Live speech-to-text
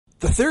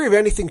The Theory of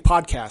Anything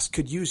podcast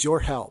could use your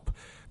help.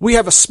 We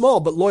have a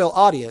small but loyal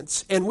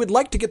audience, and we'd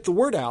like to get the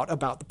word out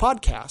about the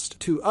podcast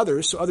to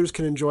others so others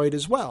can enjoy it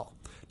as well.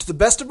 To the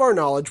best of our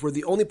knowledge, we're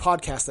the only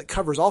podcast that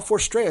covers all four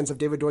strands of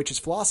David Deutsch's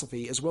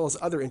philosophy as well as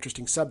other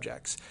interesting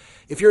subjects.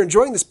 If you're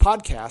enjoying this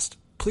podcast,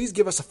 please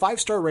give us a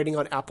 5-star rating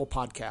on Apple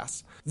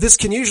Podcasts. This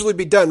can usually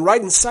be done right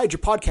inside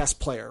your podcast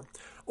player,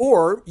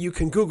 or you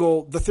can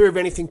Google the Theory of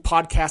Anything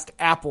podcast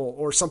Apple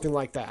or something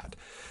like that.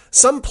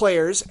 Some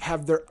players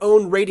have their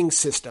own rating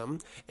system,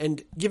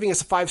 and giving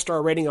us a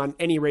 5-star rating on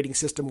any rating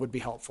system would be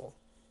helpful.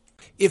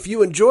 If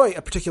you enjoy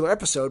a particular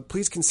episode,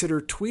 please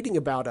consider tweeting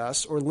about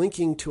us or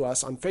linking to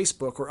us on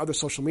Facebook or other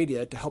social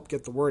media to help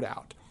get the word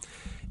out.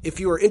 If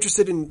you are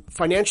interested in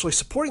financially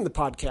supporting the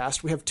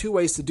podcast, we have 2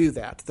 ways to do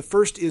that. The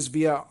first is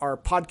via our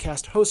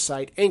podcast host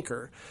site,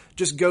 Anchor.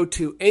 Just go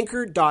to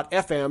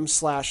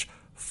anchor.fm/4-strands,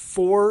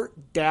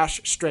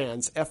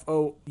 FOUR-STRANDS.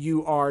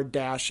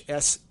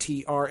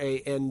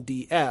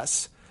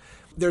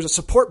 There's a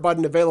support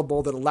button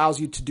available that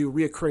allows you to do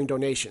reoccurring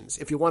donations.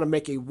 If you want to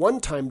make a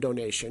one-time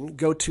donation,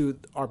 go to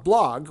our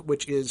blog,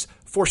 which is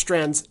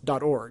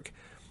 4strands.org.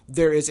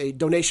 There is a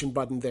donation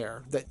button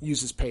there that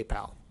uses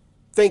PayPal.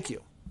 Thank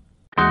you.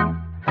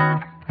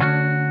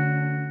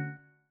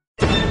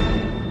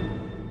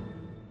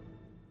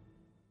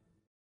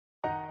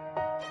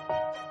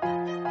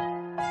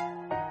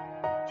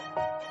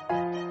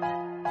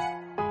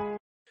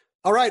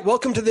 All right,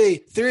 welcome to the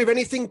Theory of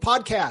Anything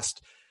podcast.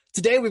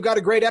 Today we've got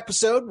a great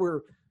episode. We're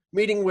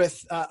meeting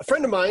with a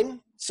friend of mine,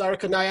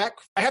 Sarika Nayak.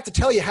 I have to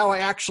tell you how I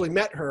actually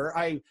met her.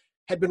 I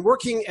had been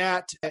working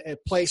at a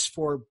place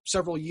for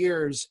several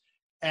years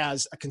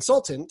as a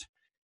consultant,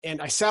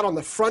 and I sat on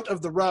the front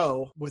of the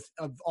row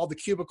of all the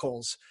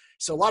cubicles.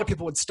 So a lot of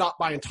people would stop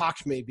by and talk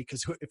to me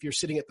because if you're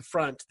sitting at the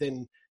front,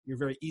 then you're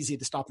very easy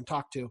to stop and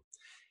talk to.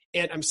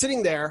 And I'm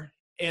sitting there,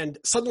 and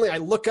suddenly I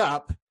look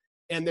up,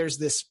 and there's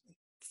this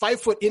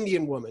 5-foot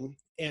Indian woman,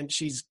 and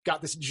she's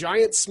got this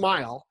giant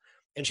smile,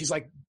 and she's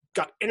like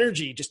got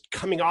energy just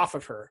coming off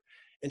of her.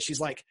 And she's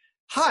like,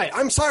 "Hi,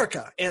 I'm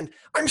Sarika, and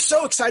I'm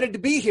so excited to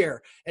be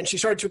here." And she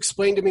started to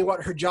explain to me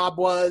what her job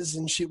was,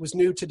 and she was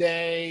new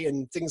today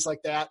and things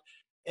like that.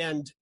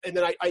 And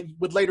then I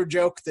would later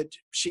joke that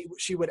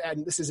she would add,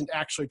 and this isn't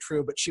actually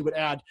true, but she would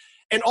add,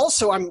 "And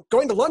also I'm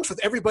going to lunch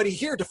with everybody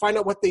here to find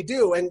out what they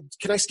do. And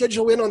can I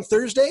schedule in on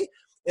Thursday?"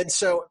 And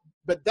so,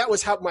 but that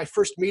was how my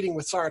first meeting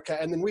with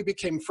Sarika, and then we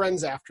became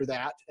friends after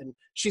that. And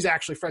she's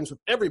actually friends with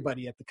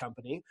everybody at the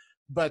company,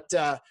 but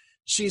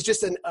she's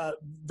just a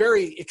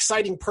very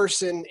exciting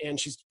person, and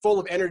she's full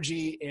of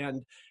energy.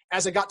 And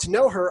as I got to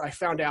know her, I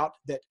found out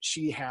that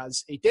she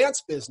has a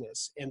dance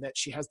business and that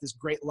she has this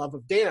great love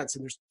of dance.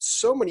 And there's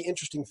so many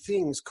interesting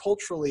things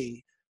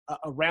culturally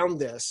around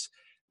this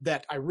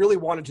that I really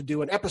wanted to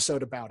do an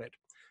episode about it.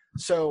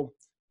 So,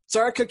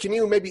 Sarika, can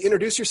you maybe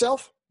introduce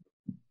yourself?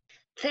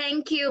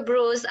 Thank you,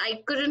 Bruce.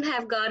 I couldn't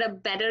have got a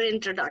better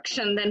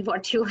introduction than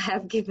what you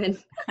have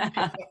given.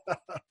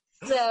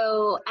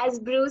 So, as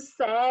Bruce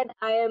said,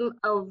 I'm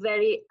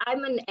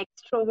an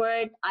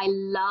extrovert. I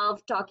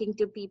love talking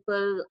to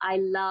people. I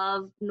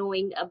love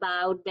knowing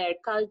about their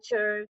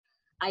culture.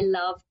 I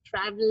love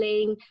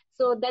traveling.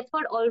 So that's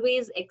what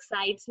always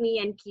excites me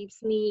and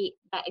gives me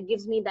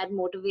that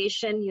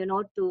motivation,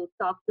 to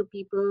talk to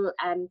people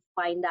and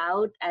find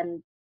out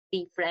and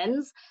be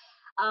friends.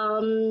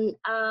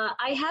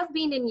 I have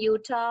been in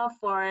Utah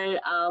for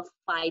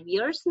 5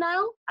 years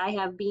now. I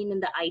have been in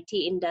the IT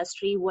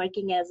industry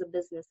working as a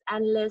business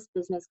analyst,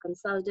 business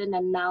consultant,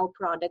 and now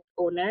product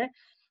owner.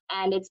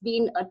 And it's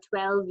been a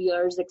 12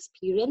 years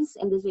experience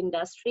in this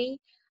industry.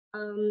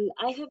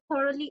 I have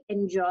thoroughly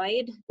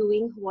enjoyed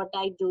doing what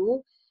I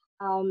do.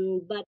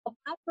 But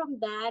apart from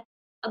that,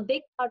 a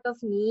big part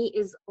of me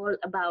is all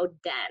about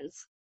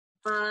dance.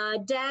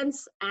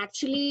 Dance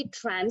actually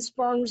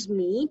transforms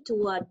me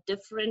to a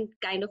different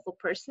kind of a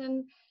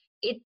person.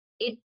 It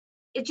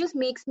just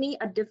makes me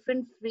a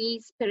different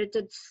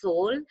free-spirited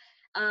soul.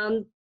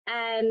 And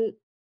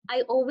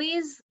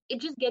it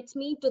just gets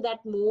me to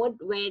that mode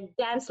where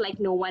dance like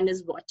no one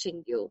is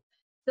watching you.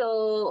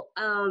 So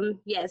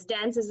yes,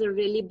 dance is a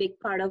really big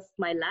part of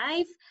my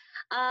life.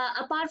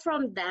 Apart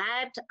from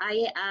that,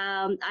 I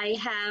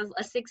have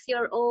a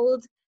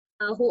 6-year-old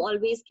who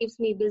always keeps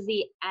me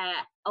busy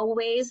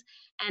always.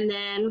 And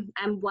then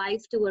I'm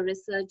wife to a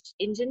research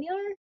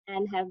engineer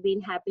and have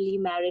been happily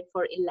married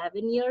for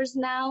 11 years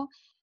now.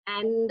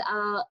 And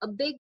a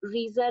big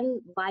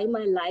reason why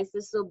my life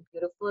is so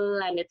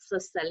beautiful and it's a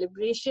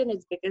celebration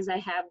is because I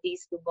have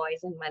these 2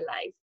 boys in my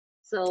life.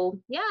 So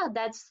yeah,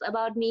 that's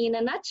about me in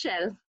a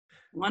nutshell.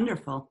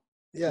 Wonderful.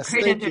 Yes,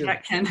 great thank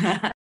introduction.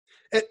 You.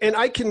 And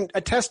I can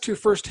attest to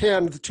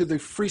firsthand to the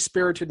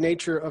free-spirited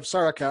nature of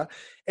Sarika.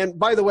 And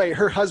by the way,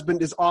 her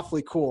husband is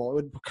awfully cool.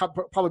 It would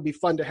probably be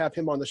fun to have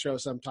him on the show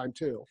sometime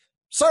too.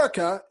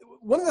 Sarika,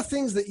 one of the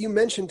things that you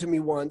mentioned to me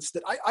once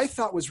that I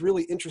thought was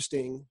really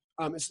interesting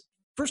is,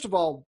 first of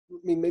all,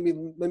 let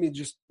me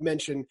just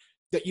mention,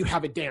 that you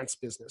have a dance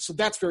business. So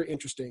that's very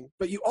interesting.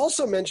 But you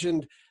also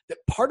mentioned that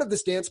part of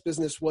this dance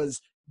business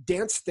was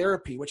dance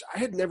therapy, which I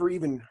had never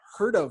even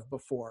heard of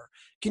before.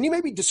 Can you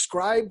maybe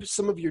describe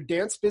some of your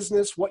dance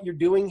business, what you're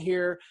doing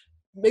here?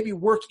 Maybe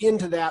work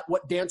into that,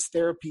 what dance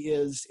therapy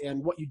is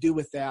and what you do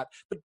with that.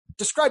 But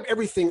describe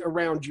everything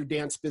around your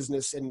dance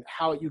business and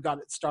how you got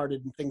it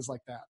started and things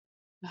like that.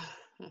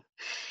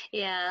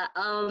 Yeah.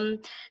 You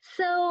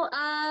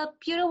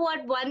know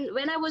what?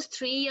 When I was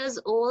 3 years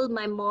old,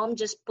 my mom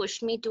just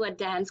pushed me to a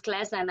dance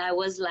class, and I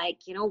was like,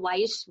 why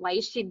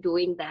is she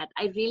doing that?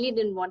 I really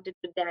didn't want to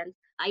dance.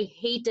 I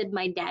hated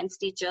my dance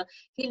teacher.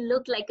 He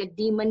looked like a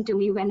demon to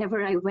me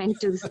whenever I went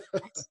to this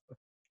class.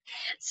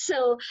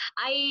 So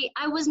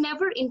I was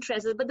never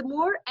interested, but the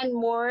more and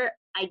more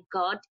I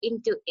got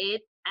into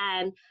it,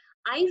 and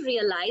I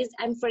realized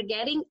I'm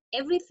forgetting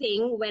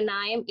everything when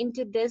I am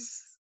into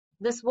this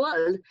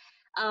world.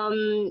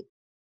 And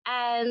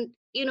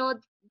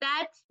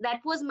that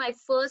was my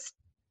first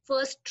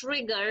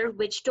trigger,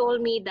 which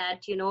told me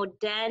that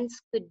dance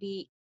could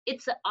be,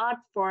 it's an art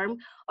form,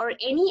 or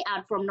any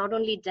art form, not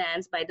only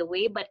dance, by the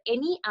way, but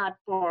any art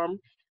form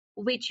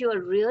which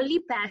you're really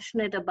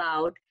passionate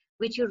about,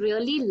 which you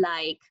really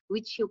like,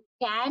 which you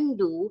can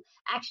do,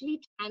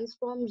 actually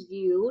transforms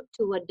you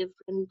to a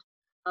different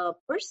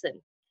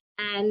person.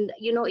 And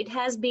it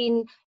has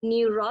been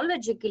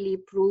neurologically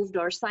proved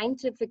or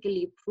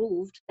scientifically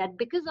proved that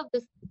because of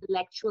this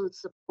intellectual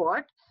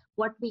support,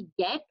 what we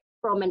get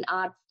from an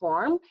art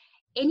form,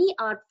 any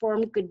art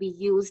form could be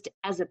used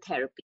as a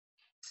therapy.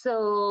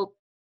 So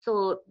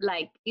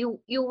like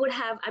you would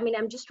have,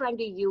 I'm just trying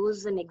to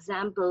use an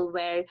example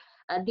where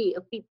the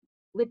people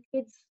with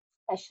kids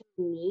special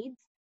needs,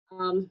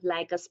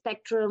 like a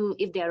spectrum,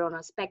 if they're on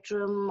a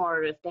spectrum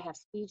or if they have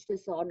speech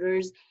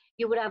disorders,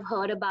 you would have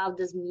heard about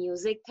this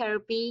music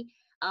therapy,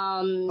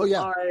 Oh,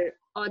 yeah.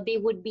 or they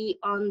would be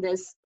on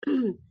this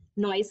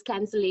noise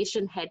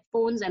cancellation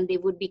headphones, and they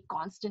would be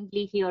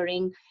constantly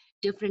hearing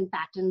different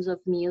patterns of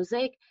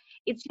music.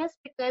 It's just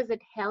because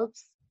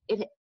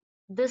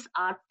this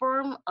art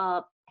form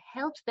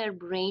helps their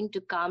brain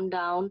to calm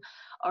down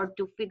or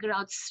to figure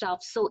out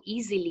stuff so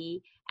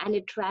easily, and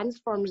it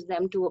transforms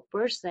them to a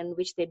person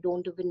which they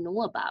don't even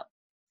know about.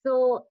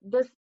 So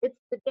the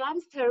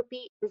dance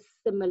therapy is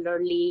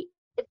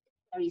it's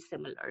very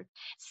similar.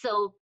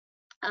 So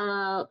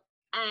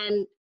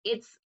and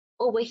it's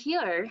over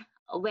here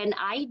when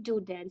I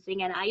do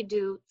dancing and I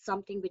do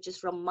something which is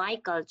from my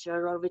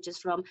culture or which is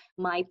from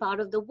my part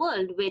of the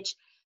world, which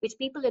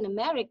people in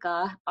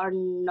America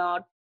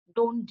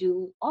don't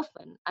do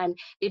often, and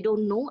they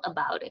don't know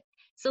about it.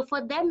 So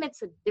for them,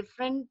 it's a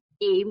different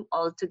game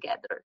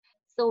altogether.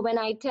 So when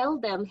I tell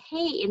them,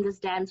 hey, in this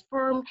dance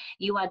form,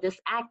 you are this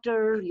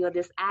actor, you're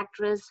this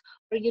actress,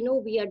 or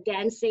we are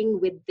dancing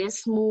with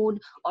this mood,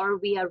 or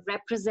we are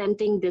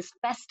representing this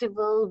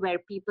festival where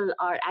people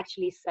are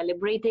actually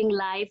celebrating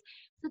life.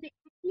 So they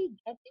actually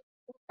get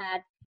into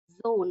that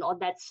zone or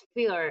that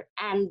sphere,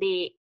 and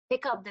they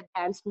pick up the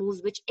dance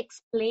moves, which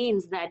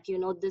explains that,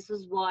 this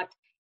is what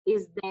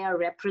is they are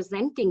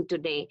representing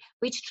today,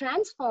 which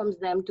transforms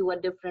them to a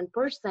different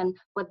person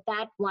for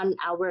that 1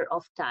 hour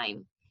of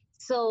time.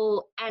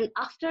 So, and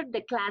after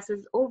the class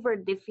is over,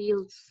 they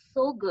feel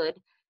so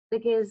good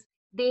because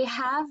they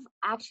have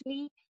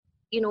actually,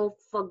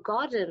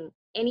 forgotten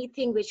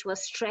anything which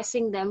was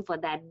stressing them for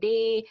that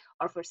day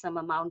or for some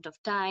amount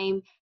of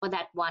time for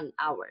that 1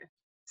 hour.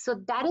 So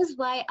that is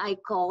why I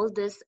call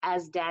this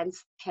as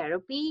dance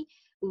therapy,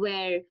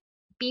 where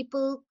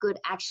people could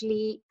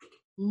actually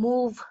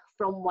move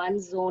from one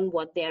zone,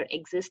 what they're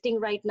existing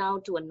right now,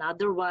 to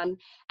another one,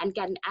 and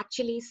can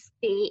actually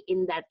stay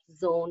in that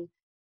zone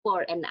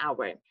for an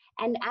hour.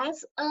 And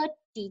as a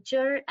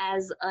teacher,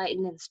 as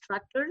an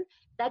instructor,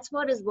 that's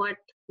what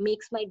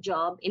makes my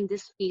job in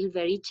this field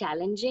very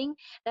challenging,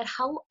 that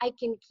how I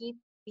can keep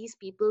these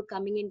people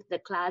coming into the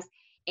class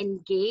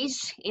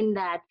engaged in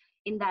that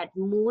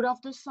mood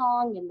of the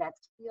song, in that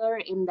sphere,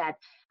 in that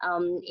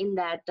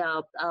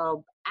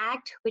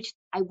act which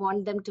I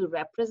want them to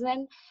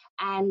represent,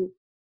 and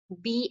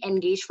be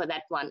engaged for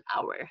that 1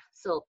 hour.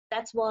 So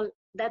that's what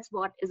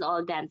is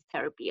all dance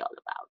therapy all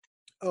about.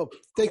 Oh,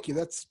 thank you.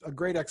 That's a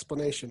great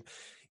explanation.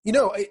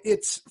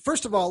 It's,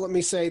 first of all, let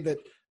me say that,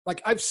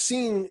 like, I've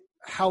seen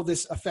how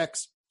this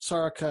affects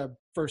Sarika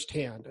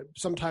firsthand.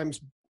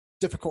 Sometimes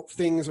difficult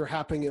things are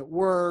happening at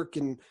work,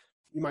 and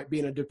you might be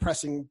in a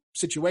depressing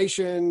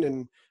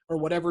situation, or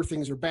whatever,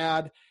 things are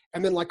bad.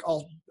 And then, like,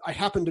 I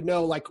happen to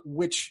know, like,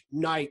 which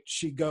night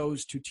she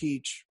goes to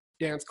teach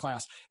dance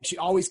class. And she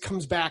always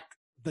comes back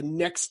the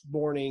next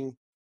morning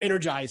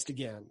energized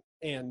again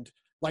and,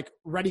 like,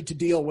 ready to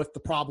deal with the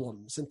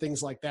problems and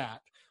things like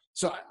that.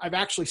 So I've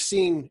actually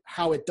seen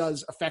how it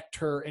does affect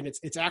her, and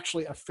it's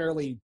actually a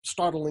fairly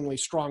startlingly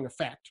strong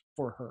effect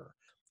for her.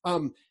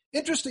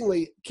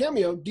 Interestingly,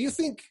 Cameo, do you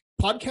think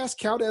podcasts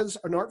count as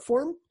an art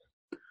form?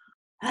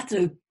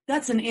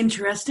 That's an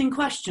interesting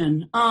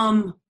question.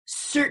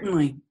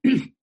 Certainly,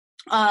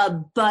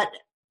 but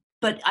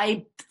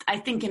I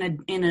think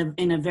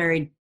in a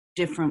very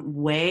different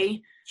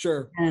way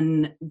Sure.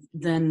 than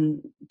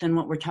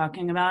what we're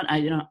talking about.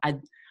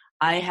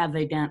 I have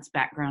a dance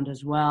background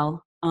as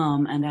well,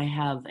 and I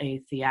have a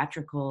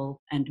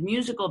theatrical and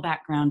musical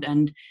background,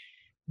 and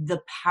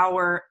the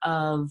power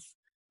of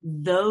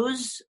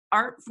those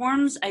art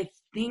forms, I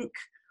think,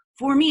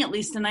 for me at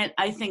least, and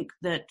I think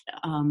that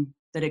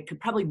that it could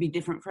probably be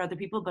different for other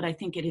people, but I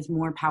think it is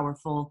more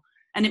powerful,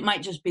 and it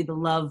might just be the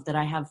love that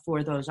I have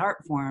for those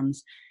art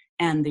forms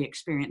and the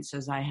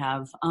experiences I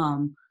have.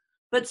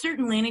 But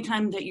certainly,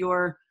 anytime that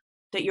you're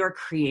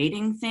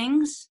creating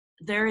things,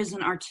 there is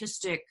an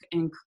artistic,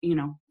 and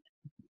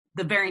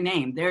the very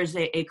name, there's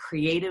a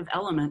creative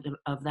element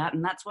of that,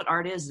 and that's what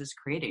art is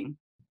creating.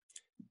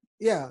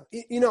 Yeah.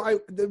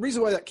 The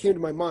reason why that came to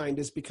my mind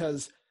is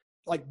because,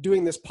 like,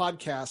 doing this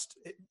podcast,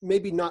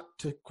 maybe not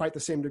to quite the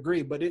same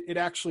degree, but it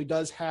actually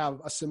does have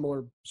a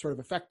similar sort of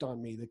effect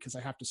on me, because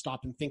I have to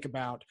stop and think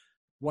about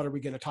what are we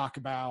going to talk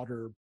about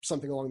or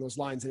something along those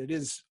lines. And it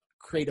is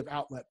a creative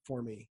outlet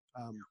for me.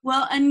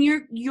 Well, and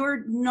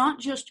you're not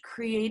just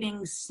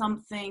creating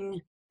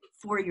something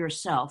for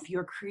yourself.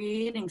 You're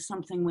creating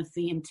something with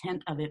the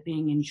intent of it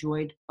being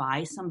enjoyed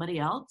by somebody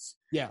else.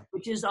 Yeah.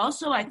 Which is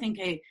also, I think,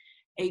 a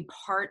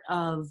part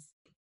of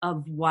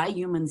why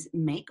humans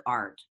make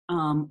art,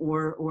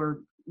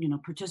 or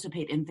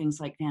participate in things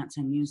like dance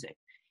and music.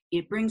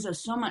 It brings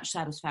us so much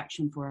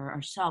satisfaction for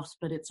ourselves,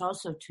 but it's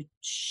also to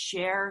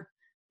share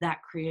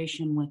that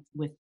creation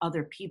with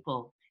other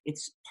people.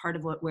 It's part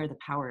of where the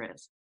power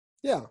is.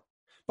 Yeah.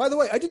 By the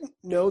way, I didn't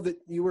know that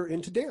you were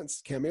into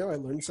dance, Cameo. I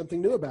learned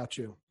something new about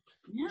you.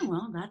 Yeah,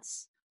 well,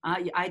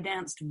 I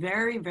danced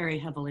very, very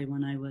heavily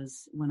when I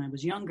was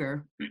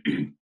younger.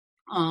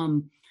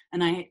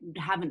 And I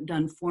haven't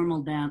done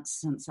formal dance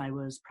since I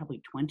was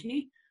probably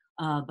 20.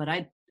 But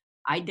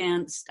I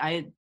danced.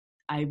 I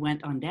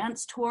went on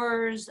dance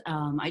tours.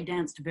 I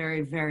danced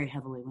very, very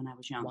heavily when I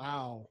was young.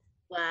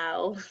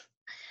 Wow.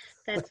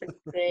 That's a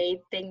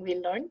great thing we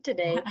learned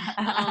today.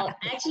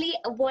 Actually,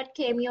 what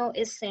Cameo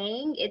is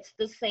saying, it's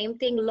the same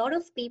thing. A lot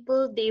of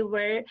people, they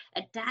were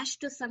attached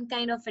to some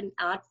kind of an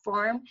art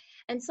form,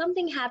 and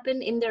something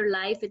happened in their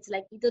life. It's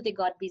like either they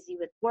got busy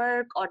with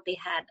work, or they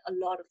had a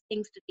lot of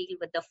things to deal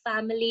with the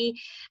family,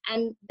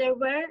 and there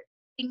were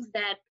things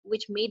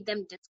which made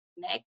them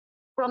disconnect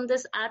from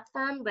this art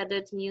form, whether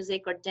it's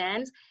music or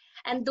dance.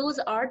 And those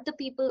are the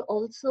people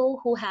also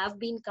who have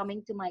been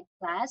coming to my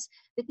class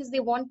because they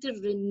want to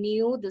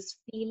renew this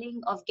feeling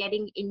of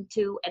getting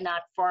into an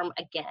art form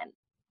again.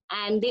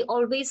 And they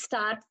always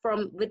start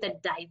with a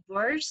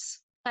diverse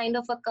kind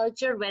of a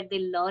culture where they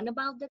learn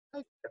about the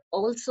culture,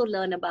 also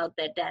learn about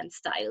their dance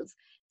styles.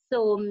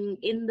 So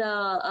in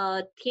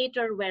the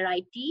theater where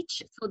I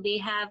teach, so they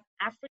have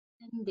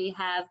African, they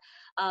have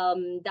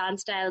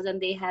dance styles, and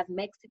they have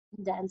Mexican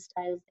dance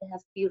styles, they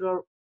have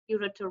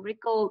Puerto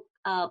Rico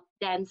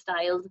dance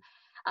styles,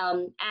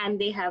 and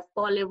they have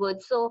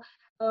Bollywood. So,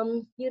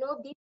 these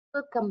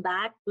people come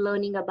back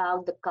learning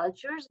about the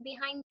cultures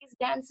behind these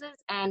dances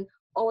and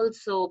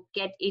also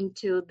get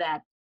into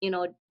that,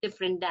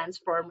 different dance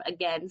form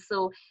again.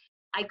 So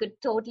I could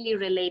totally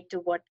relate to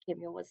what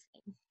Cameo was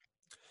saying.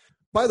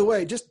 By the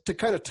way, just to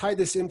kind of tie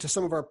this into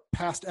some of our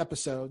past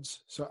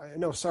episodes, so I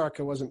know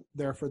Sarika wasn't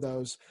there for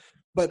those,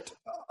 but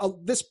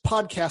this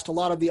podcast, a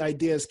lot of the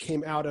ideas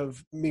came out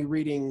of me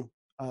reading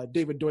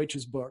David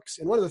Deutsch's books.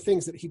 And one of the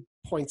things that he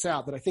points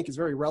out that I think is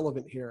very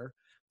relevant here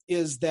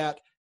is that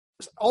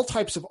all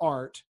types of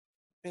art,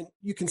 and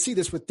you can see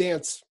this with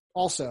dance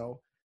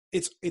also,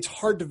 it's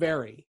hard to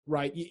vary,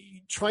 right?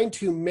 Trying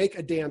to make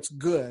a dance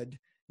good,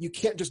 you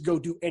can't just go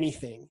do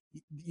anything.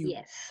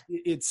 Yes.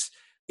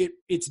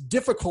 It's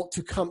difficult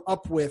to come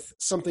up with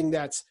something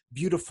that's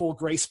beautiful,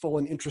 graceful,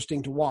 and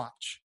interesting to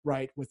watch,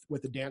 right?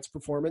 With a dance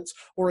performance,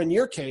 or in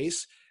your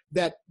case,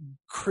 that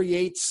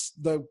creates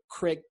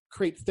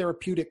create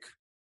therapeutic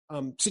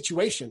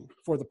situation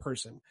for the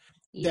person.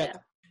 Yeah.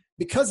 That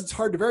because it's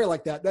hard to vary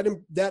like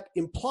that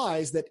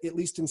implies that at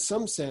least in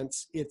some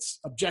sense it's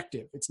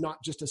objective. It's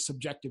not just a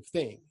subjective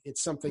thing.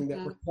 It's something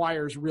that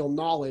requires real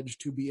knowledge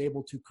to be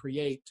able to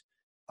create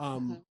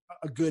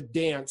a good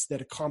dance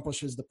that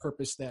accomplishes the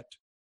purpose that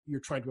you're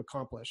trying to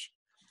accomplish.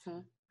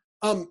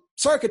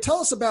 Sarika, tell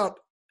us about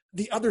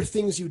the other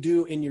things you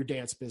do in your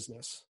dance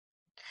business.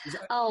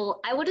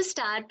 I want to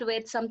start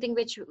with something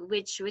which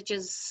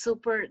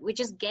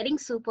is getting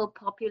super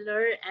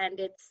popular, and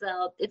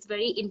it's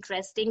very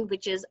interesting,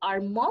 which is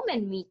our Mom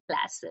and Me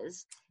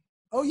classes.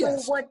 Oh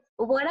yes. So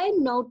what I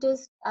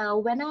noticed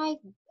when I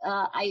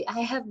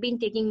have been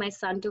taking my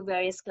son to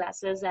various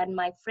classes, and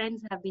my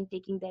friends have been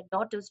taking their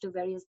daughters to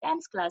various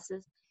dance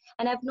classes,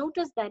 and I've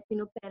noticed that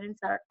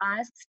parents are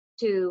asked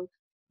to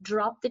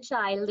drop the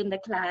child in the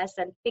class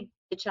and pick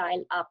the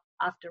child up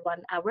after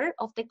 1 hour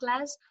of the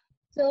class.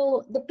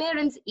 So the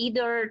parents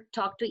either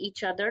talk to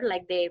each other,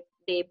 like they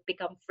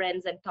become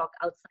friends and talk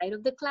outside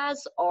of the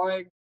class,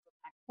 or go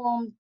back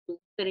home to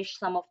finish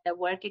some of their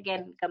work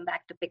again and come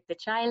back to pick the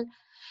child.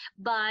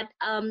 But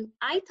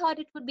I thought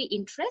it would be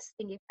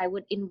interesting if I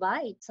would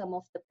invite some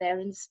of the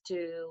parents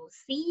to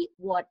see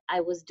what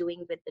I was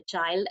doing with the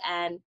child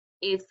and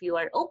if you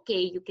are okay,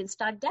 you can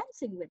start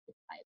dancing with the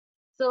child.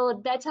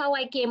 So that's how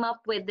I came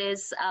up with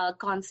this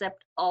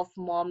concept of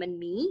Mom and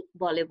Me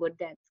Bollywood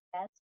dance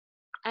class.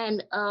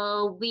 And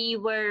we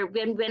were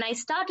when I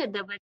started,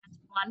 there was just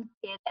one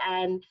kid,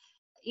 and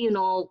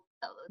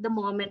the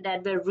mom and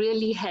dad were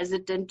really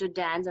hesitant to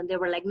dance, and they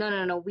were like,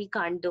 no, we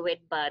can't do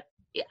it. But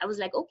I was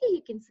like, okay,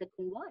 you can sit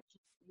and watch.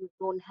 You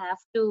don't have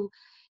to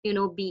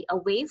be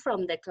away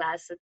from the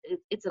class.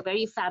 It's a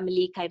very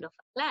family kind of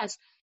a class.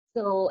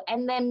 So,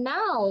 and then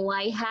now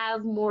I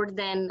have more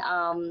than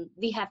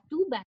we have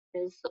two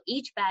batches. So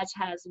each batch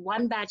has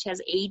one batch has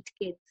 8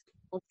 kids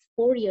of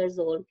 4 years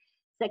old.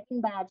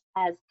 Second batch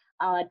has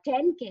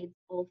 10 kids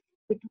of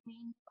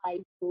between 5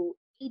 to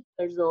 8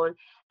 years old,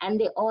 and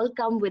they all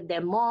come with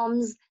their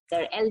moms,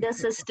 their elder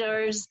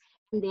sisters,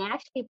 and they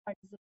actually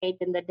participate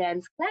in the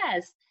dance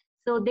class.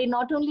 So they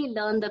not only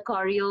learn the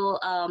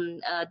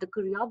the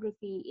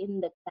choreography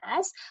in the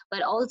class,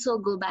 but also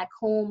go back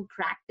home,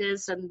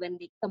 practice, and when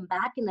they come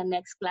back in the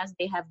next class,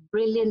 they have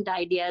brilliant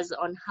ideas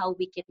on how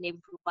we can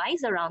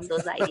improvise around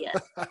those ideas.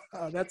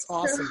 That's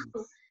awesome.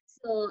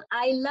 So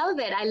I love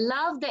it. I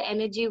love the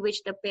energy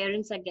which the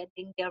parents are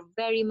getting. They're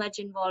very much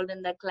involved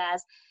in the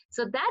class.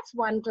 So that's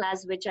one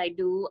class which I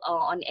do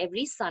on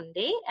every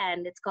Sunday,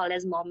 and it's called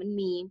as Mom and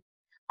Me.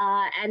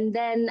 And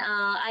then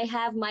I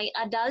have my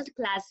adult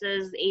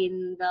classes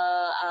in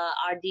the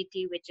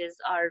RDT, which is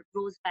our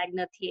Rose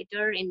Wagner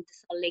Theater in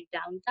Salt Lake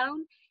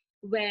downtown,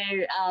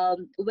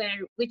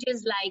 which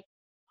is like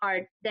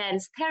our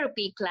dance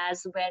therapy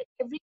class, where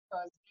every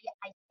Thursday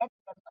I get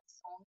them a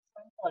song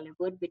from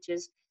Bollywood, which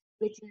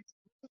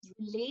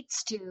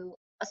relates to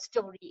a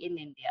story in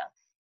India.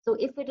 So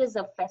if it is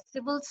a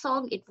festival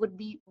song, it would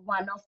be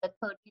one of the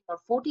 13 or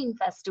 14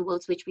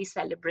 festivals which we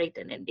celebrate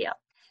in India.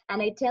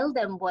 And I tell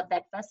them what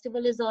that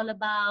festival is all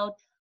about,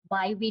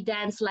 why we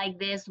dance like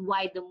this,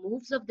 why the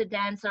moves of the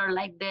dance are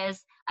like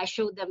this. I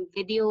show them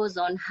videos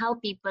on how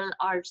people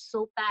are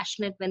so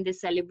passionate when they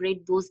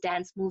celebrate those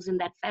dance moves in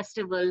that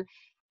festival.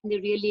 And they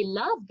really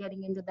love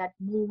getting into that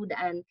mood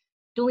and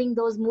doing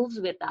those moves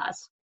with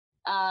us.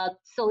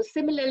 So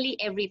similarly,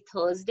 every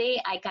Thursday,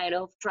 I kind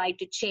of try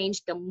to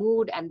change the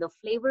mood and the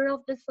flavor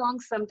of the song.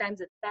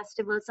 Sometimes it's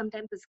festival,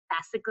 sometimes it's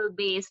classical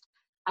based.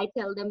 I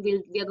tell them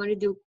we are going to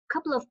do a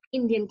couple of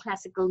Indian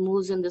classical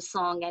moves in the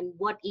song and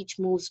what each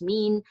moves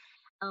mean.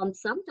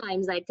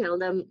 Sometimes I tell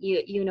them,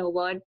 you know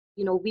what,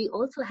 we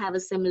also have a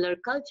similar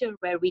culture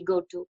where we go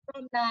to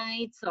prom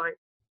nights or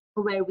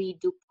where we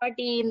do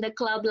party in the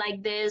club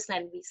like this,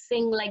 and we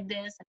sing like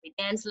this, and we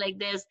dance like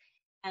this.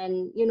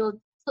 And,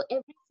 so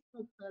every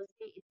single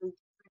Thursday, it's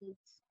a different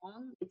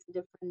song, it's a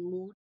different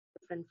mood,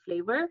 different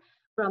flavor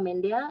from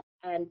India,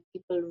 and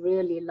people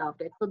really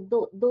loved it.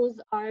 So those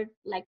are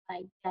like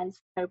my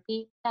dance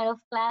therapy kind of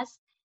class.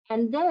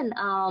 And then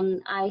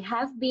I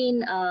have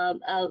been,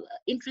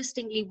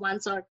 interestingly,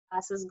 once our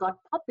classes got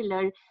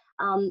popular,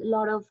 a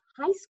lot of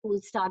high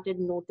schools started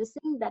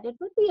noticing that it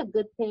would be a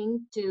good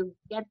thing to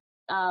get,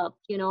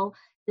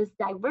 this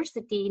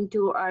diversity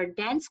into our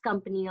dance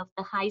company of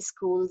the high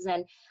schools,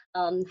 and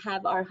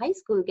have our high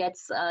school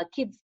gets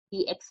kids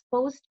be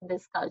exposed to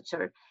this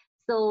culture.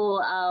 So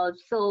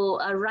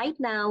right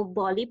now,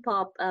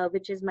 Bollypop,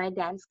 which is my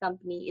dance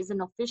company, is an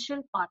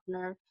official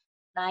partner.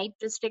 Knight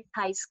District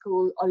High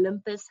School,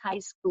 Olympus High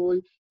School,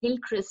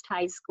 Hillcrest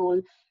High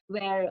School,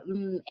 where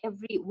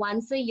every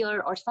once a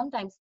year or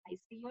sometimes twice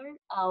a year,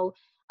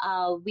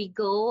 we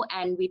go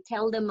and we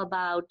tell them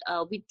about,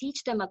 we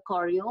teach them a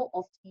choreo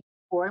of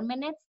 4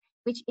 minutes,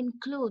 which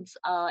includes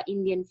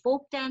Indian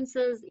folk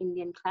dances,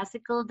 Indian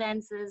classical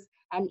dances,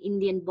 and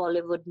Indian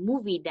Bollywood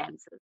movie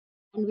dances.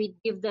 And we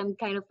give them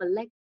kind of a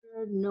lecture,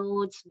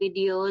 notes,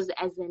 videos,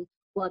 as in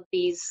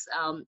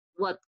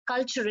what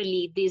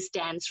culturally these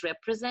dance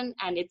represent,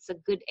 and it's a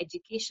good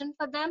education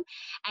for them,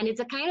 and it's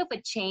a kind of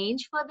a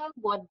change for them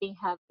what they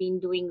have been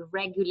doing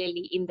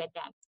regularly in the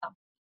dance company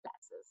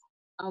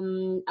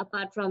classes.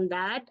 Apart from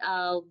that,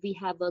 we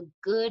have a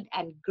good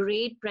and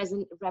great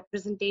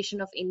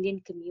representation of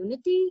Indian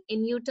community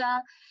in Utah.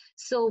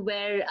 So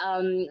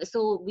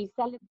so we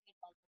celebrate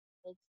all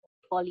the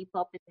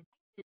Bollypop is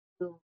invited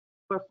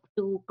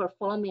to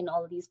perform in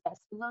all these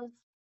festivals.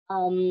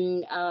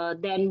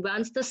 Then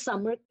once the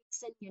summer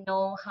kicks in, you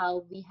know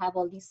how we have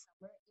all these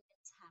summer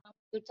events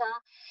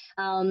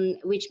happening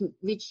in Utah,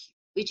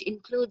 which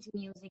includes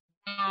music,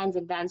 dance,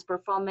 and dance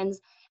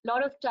performance. A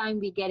lot of time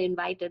we get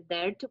invited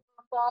there to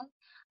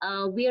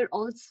perform. We are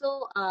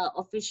also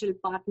official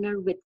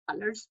partner with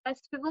Colors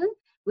Festival,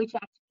 which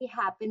actually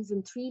happens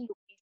in 3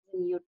 locations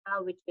in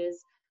Utah, which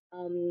is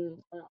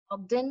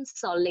Ogden,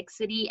 Salt Lake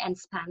City, and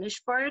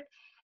Spanish Fork.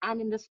 And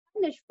in the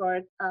Spanish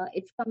Fork,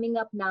 it's coming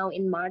up now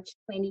in March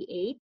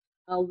 28th,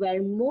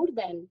 where more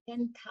than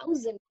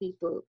 10,000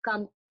 people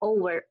come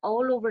over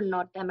all over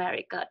North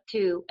America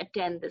to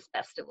attend this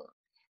festival.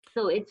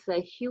 So it's a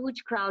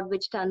huge crowd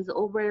which turns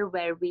over,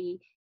 where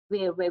we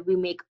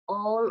make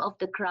all of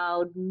the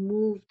crowd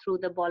move through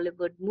the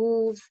Bollywood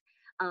moves,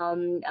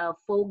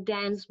 folk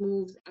dance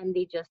moves, and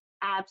they just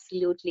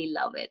absolutely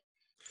love it.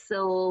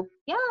 So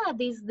yeah,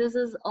 this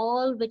is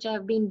all which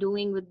I've been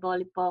doing with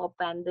Bolipop,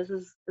 and this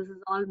is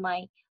all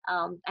my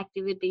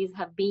activities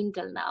have been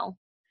till now.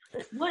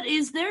 What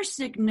is there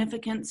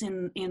significance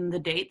in the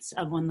dates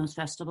of when those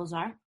festivals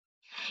are?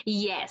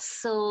 Yes,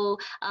 so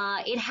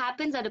it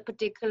happens at a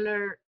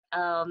particular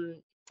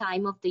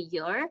time of the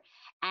year,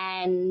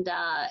 and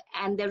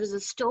there is a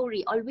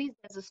story. Always,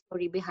 there's a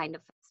story behind a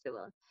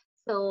festival.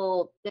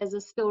 So there's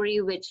a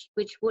story which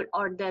would,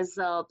 or there's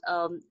a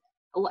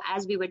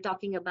as we were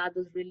talking about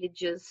those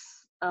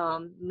religious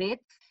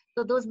myths.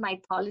 So those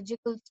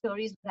mythological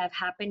stories would have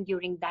happened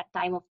during that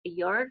time of the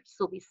year.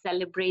 So we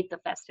celebrate the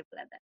festival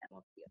at that time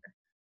of the year.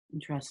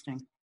 Interesting.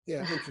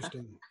 Yeah,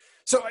 interesting.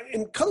 So,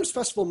 and Colors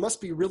Festival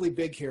must be really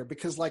big here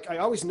because, like, I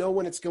always know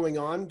when it's going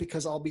on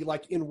because I'll be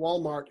like in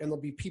Walmart and there'll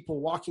be people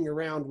walking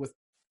around with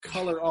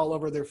color all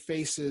over their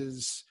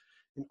faces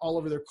and all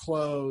over their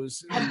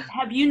clothes.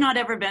 Have you not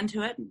ever been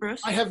to it,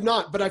 Bruce? I have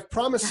not, but I've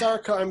promised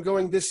Sarika I'm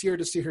going this year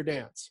to see her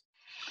dance.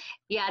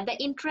 Yeah, the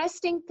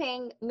interesting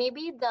thing,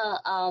 maybe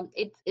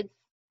it's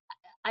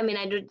I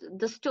mean,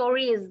 the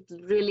story is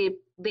really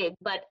big,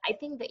 but I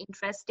think the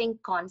interesting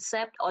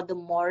concept or the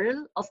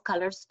moral of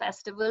Colors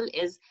Festival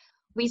is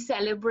we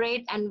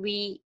celebrate and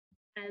we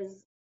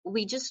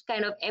just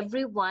kind of,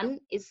 everyone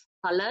is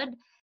colored.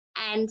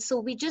 And so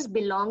we just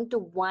belong to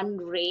one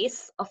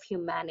race of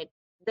humanity.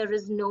 There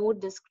is no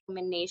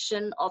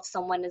discrimination of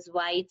someone is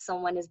white,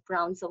 someone is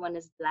brown, someone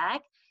is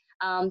black.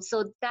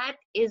 So that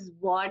is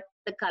what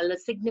the color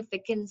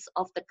significance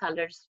of the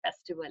Colors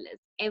Festival is.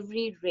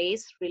 Every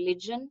race,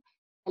 religion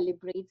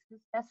celebrates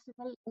this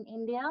festival in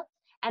India,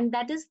 and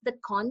that is the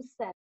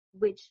concept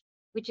which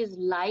is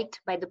liked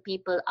by the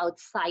people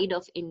outside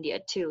of India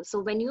too.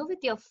 So when you're with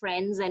your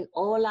friends and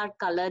all are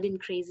colored in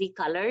crazy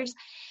colors,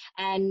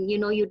 and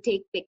you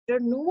take picture,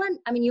 no one,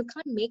 I mean, you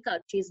can't make out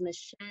she's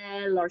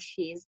Michelle or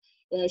she's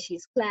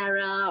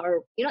Clara,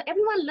 or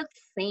everyone looks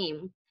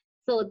same.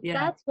 So Yeah.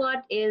 that's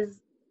what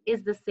is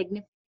the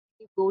significance.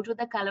 You go to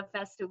the color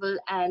festival,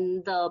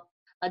 and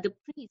the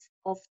priest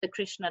of the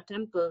Krishna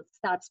temple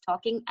starts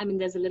talking. I mean,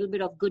 there's a little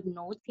bit of good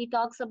notes he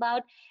talks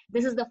about.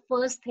 This is the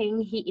first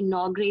thing he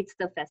inaugurates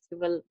the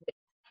festival with.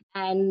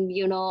 And,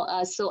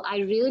 so I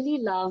really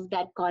love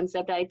that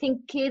concept. I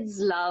think kids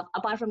love,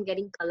 apart from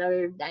getting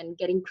colored and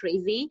getting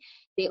crazy,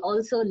 they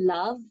also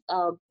love,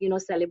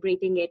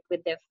 celebrating it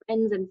with their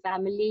friends and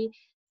family.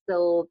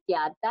 So,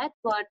 yeah, that's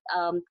what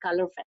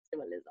Color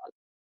Festival is all.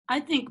 I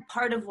think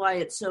part of why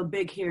it's so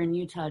big here in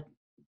Utah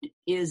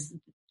is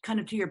kind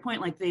of to your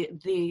point, like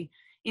the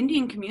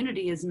Indian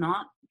community is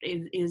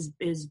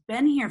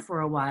been here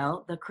for a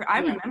while. I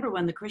remember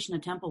when the Krishna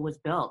temple was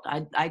built.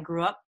 I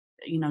grew up,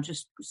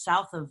 just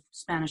south of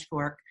Spanish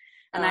Fork,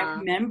 and I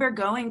remember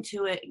going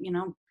to it,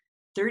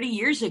 30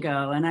 years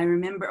ago. And I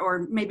remember,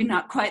 or maybe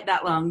not quite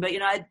that long, but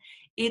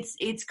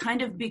it's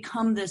kind of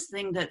become this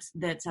thing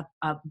that's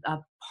a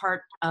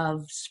part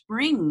of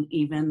spring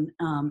even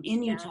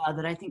in Utah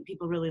that I think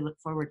people really look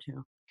forward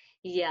to.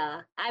 Yeah,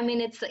 I mean,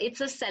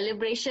 it's a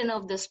celebration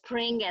of the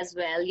spring as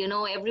well.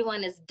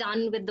 Everyone is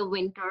done with the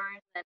winter,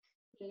 and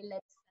hey,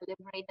 let's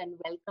celebrate and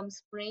welcome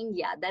spring.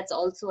 Yeah, that's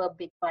also a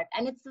big part.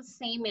 And it's the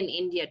same in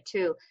India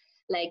too.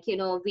 Like,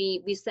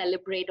 we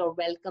celebrate or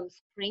welcome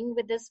spring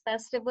with this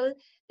festival.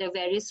 There are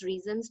various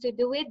reasons to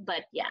do it,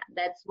 but yeah,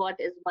 that's what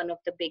is one of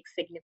the big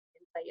significance.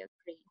 I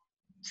agree.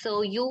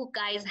 So you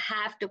guys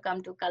have to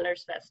come to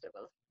Colors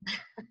Festival.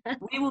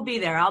 We will be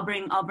there. I'll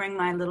bring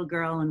my little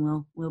girl,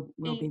 and we'll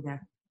be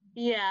there.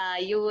 Yeah,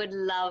 you would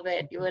love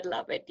it. You would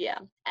love it. Yeah.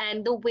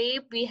 And the way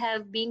we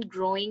have been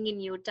growing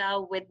in Utah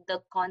with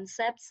the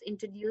concepts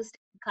introduced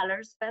in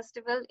Colors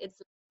Festival,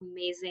 it's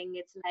amazing.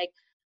 It's like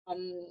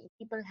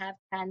people have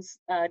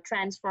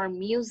transformed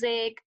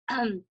music,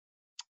 and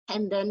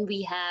then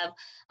we have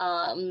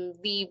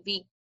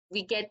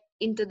we get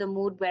into the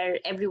mood where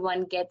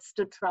everyone gets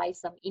to try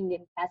some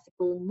Indian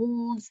classical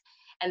moves,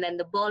 and then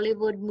the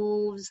Bollywood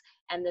moves,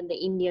 and then the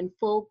Indian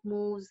folk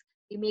moves.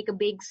 We make a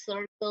big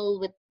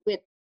circle with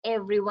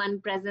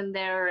everyone present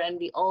there, and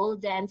we all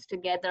dance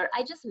together.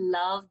 I just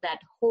love that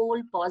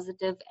whole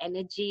positive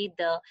energy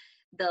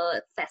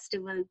the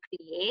festival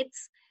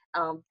creates.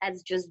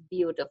 That's just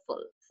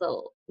beautiful.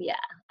 So yeah,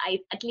 I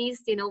at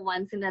least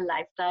once in a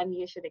lifetime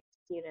you should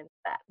experience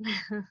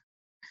that.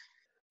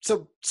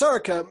 So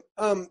Sarika,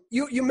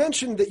 you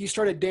mentioned that you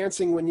started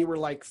dancing when you were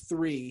like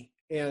 3,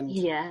 and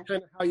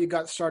kind of how you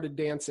got started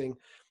dancing.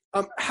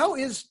 How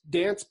is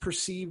dance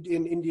perceived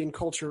in Indian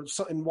culture,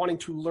 and wanting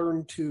to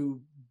learn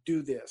to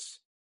do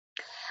this?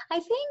 I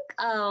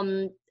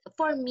think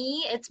for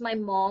me, it's my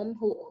mom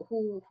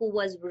who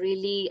was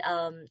really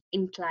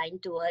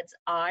inclined towards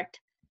art,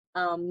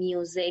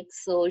 music.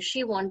 So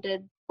she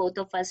wanted both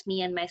of us,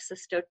 me and my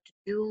sister, to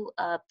do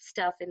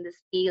stuff in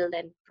this field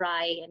and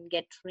try and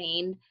get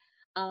trained.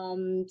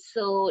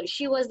 So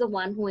she was the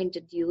one who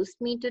introduced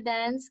me to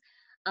dance,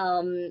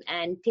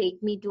 and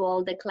take me to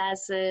all the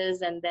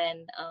classes. And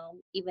then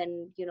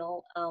even,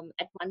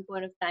 at one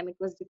point of time, it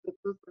was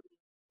difficult for me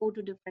to go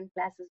to different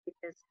classes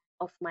because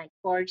of my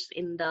course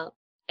in the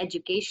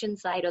education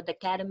side or the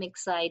academic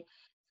side.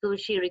 So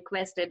she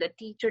requested a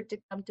teacher to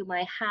come to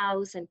my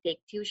house and take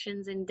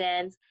tuitions in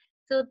dance.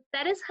 So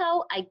that is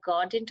how I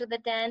got into the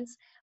dance.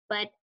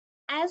 But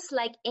as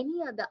like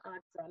any other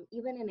art form,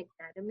 even in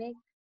academic,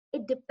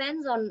 it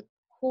depends on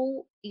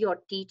who your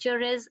teacher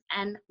is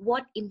and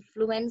what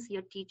influence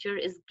your teacher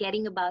is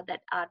getting about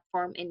that art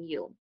form in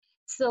you.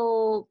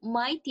 So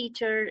my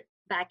teacher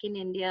back in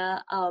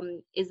India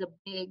is a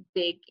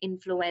big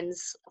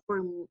influence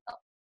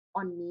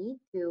on me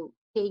to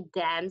take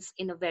dance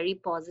in a very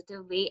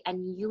positive way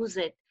and use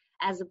it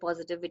as a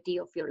positivity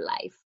of your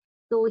life.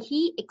 So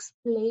he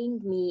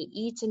explained me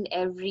each and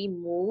every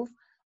move,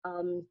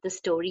 the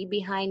story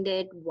behind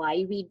it,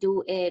 why we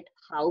do it,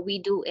 how we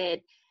do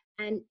it,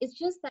 and it's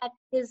just that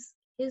his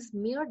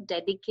mere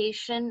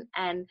dedication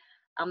and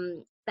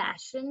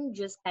passion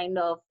just kind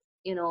of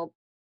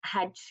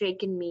had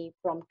shaken me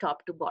from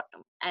top to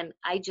bottom, and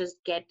I just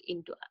get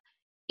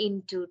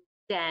into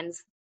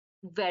dance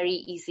very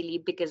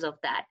easily because of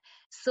that.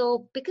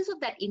 So because of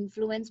that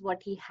influence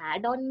what he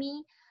had on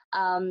me,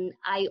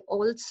 I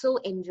also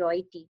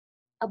enjoy teaching.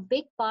 A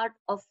big part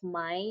of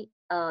my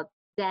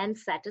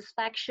dance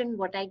satisfaction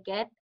what I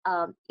get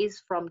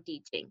is from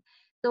teaching.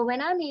 So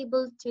when I'm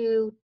able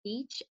to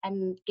teach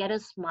and get a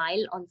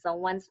smile on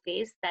someone's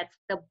face, that's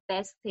the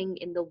best thing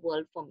in the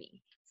world for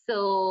me.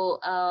 So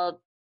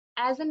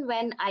as and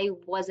when I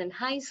was in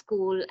high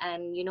school,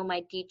 and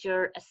my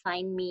teacher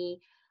assigned me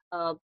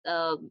uh,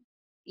 uh,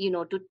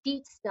 to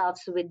teach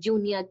stuffs with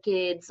junior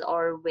kids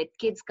or with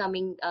kids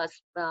coming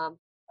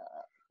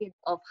kids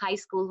of high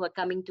school who are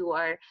coming to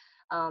our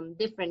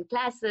different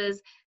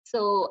classes.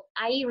 So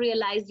I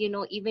realized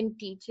even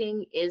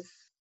teaching is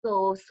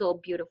so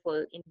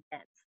beautiful in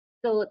dance.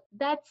 So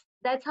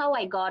that's how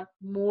I got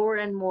more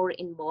and more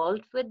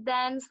involved with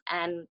dance,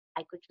 and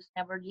I could just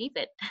never leave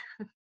it.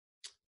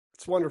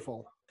 It's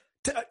wonderful.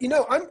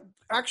 I'm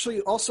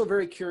actually also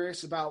very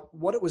curious about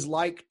what it was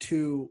like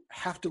to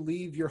have to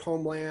leave your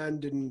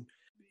homeland and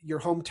your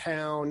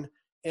hometown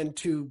and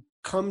to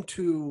come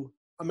to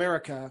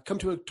America, come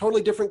to a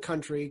totally different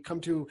country, come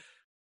to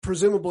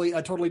presumably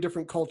a totally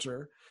different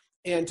culture,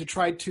 and to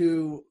try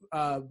to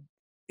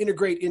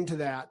integrate into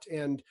that.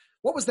 And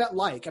what was that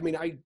like? I mean,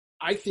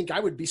 I think I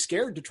would be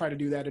scared to try to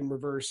do that in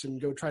reverse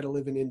and go try to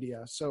live in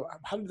India. So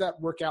how did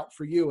that work out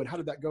for you, and how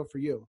did that go for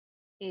you?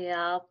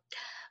 Yeah.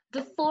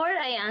 Before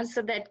I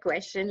answer that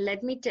question,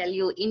 let me tell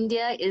you,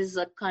 India is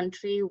a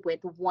country with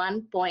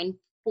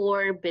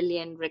 1.4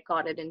 billion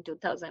recorded in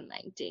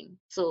 2019.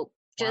 So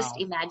just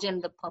Wow. imagine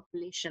the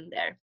population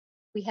there.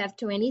 We have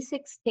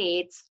 26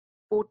 states,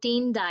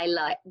 14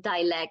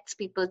 dialects,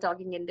 people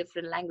talking in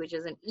different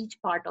languages in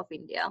each part of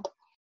India.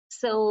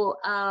 So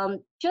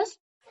just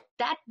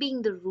that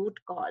being the root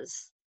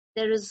cause,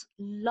 there is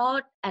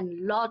lot and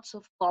lots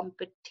of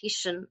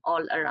competition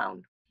all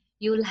around.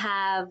 You'll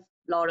have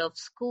a lot of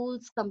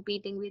schools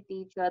competing with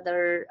each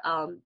other.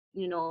 In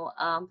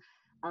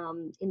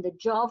the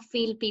job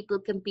field, people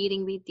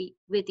competing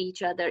with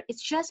each other.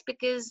 It's just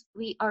because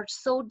we are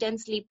so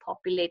densely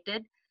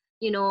populated.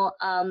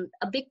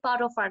 A big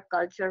part of our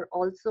culture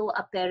also,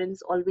 our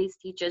parents always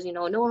teach us,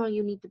 no,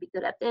 you need to be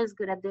good at this,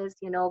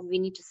 we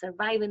need to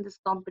survive in this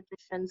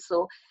competition.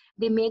 So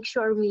they make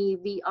sure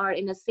we are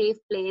in a safe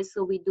place.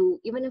 So we do,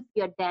 even if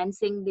we are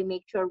dancing, they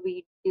make sure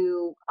we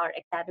do our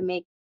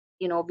academic,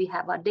 we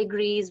have our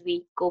degrees,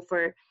 we go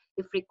for,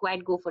 if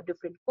required, go for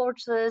different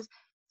courses,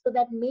 so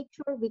that make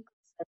sure we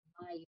could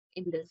survive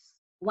in this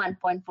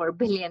 1.4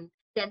 billion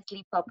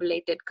densely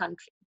populated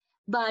country.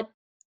 But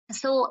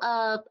so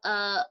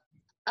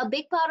a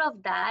big part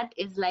of that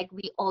is like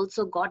we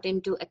also got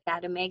into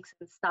academics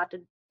and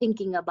started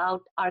thinking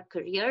about our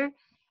career.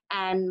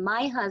 And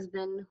my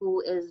husband,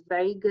 who is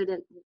very good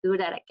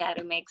at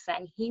academics,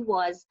 and he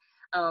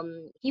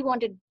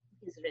wanted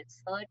his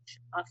research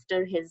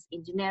after his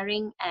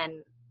engineering,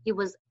 and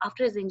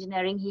after his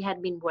engineering he had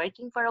been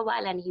working for a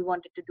while, and he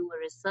wanted to do a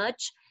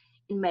research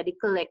in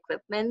medical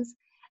equipments.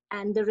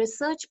 And the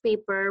research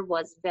paper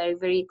was very,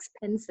 very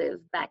expensive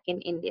back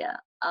in India.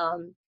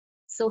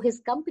 So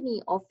his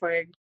company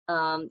offered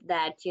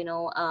that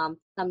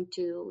come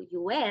to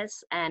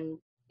US and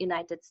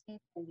United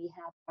States, and we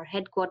have our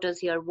headquarters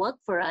here, work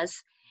for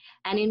us,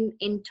 and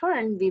in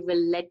turn we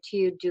will let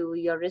you do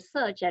your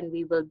research and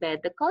we will bear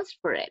the cost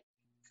for it.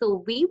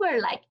 So we were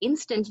like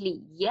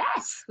instantly,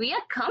 yes, we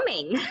are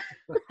coming.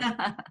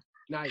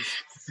 Nice.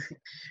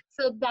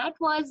 So that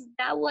was,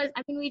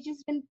 I mean, we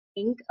just didn't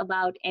think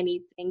about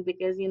anything,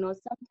 because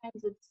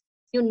sometimes it's,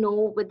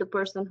 with the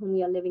person whom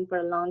you're living for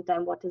a long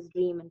time what his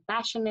dream and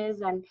passion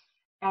is, and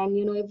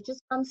if it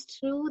just comes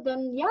true,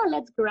 then yeah,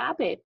 let's grab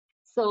it.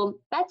 So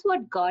that's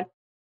what got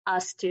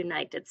us to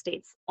United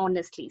States,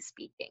 honestly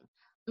speaking.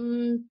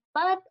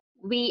 But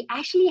we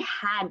actually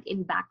had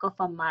in back of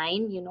our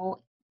mind,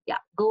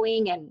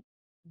 going and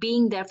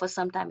being there for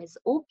some time is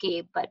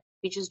okay, but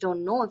we just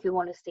don't know if we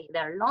want to stay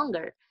there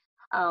longer.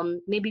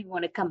 Maybe we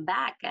want to come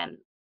back, and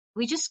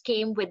we just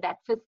came with that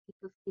 50-50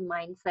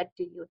 mindset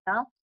to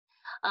Utah.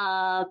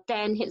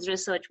 Then his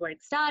research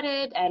work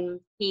started, and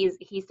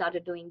he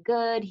started doing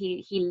good.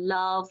 He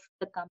loved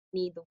the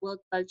company, the work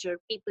culture,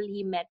 people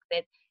he met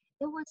with.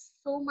 There was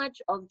so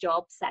much of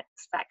job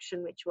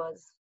satisfaction which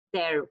was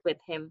there with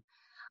him.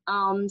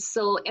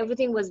 So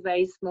everything was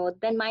very smooth.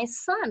 Then my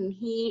son,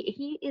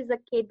 he is a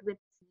kid with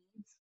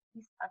needs.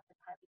 He started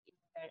having it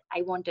where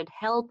I wanted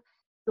help.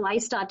 So I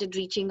started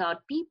reaching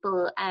out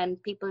people,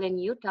 and people in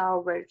Utah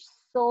were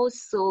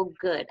so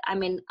good. I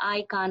mean,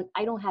 I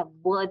don't have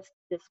words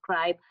to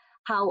describe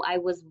how I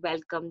was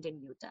welcomed in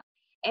Utah.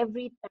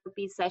 Every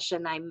therapy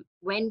session I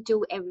went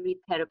to, every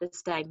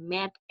therapist I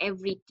met,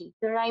 every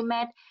teacher I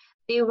met,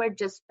 they were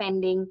just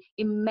spending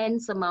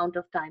immense amount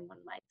of time on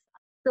my son.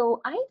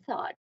 So I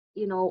thought,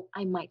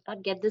 I might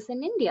not get this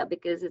in India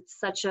because it's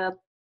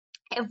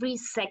every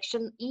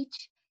section,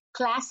 each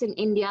class in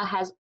India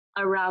has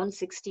around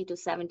 60 to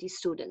 70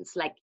 students,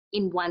 like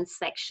in one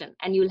section.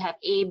 And you'll have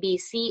A, B,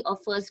 C of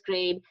first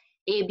grade,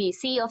 A, B,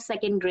 C of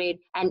second grade,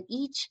 and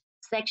each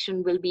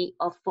section will be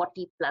of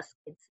 40 plus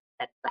kids in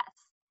that class.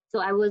 So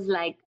I was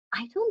like,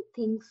 I don't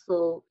think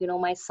so.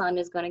 My son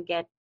is going to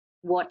get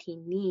what he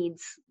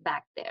needs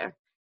back there.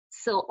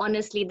 So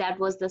honestly, that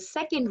was the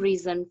second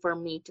reason for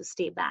me to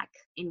stay back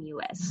in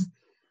US.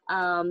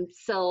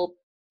 So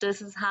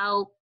this is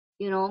how,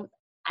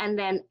 and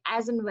then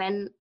as and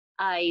when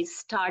I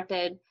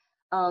started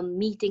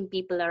meeting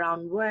people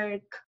around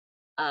work,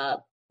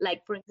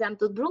 like for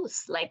example,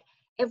 Bruce, like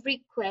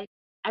every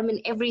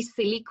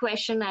silly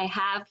question I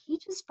have, he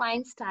just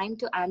finds time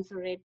to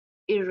answer it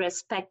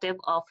irrespective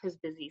of his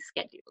busy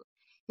schedule.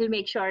 He'll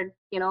make sure,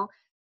 hey,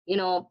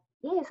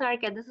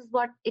 Sarika, this is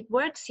what it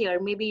works here.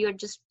 Maybe you're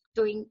just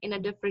doing in a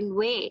different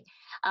way.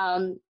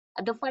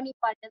 The funny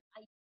part is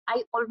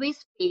I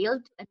always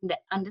failed to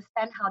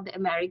understand how the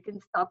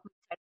Americans talk with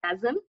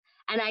sarcasm.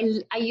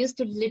 And I used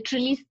to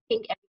literally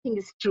think everything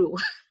is true.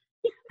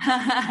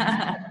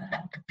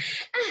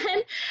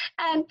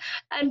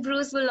 and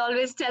Bruce will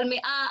always tell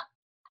me,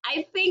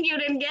 I think you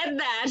didn't get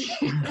that.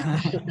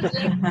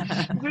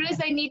 Like, Bruce,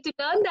 I need to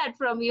learn that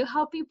from you,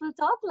 how people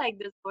talk like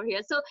this over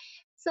here.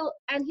 So,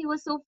 and he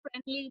was so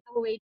friendly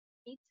the way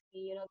he treats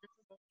me,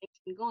 this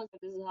is how it goes,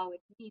 this is how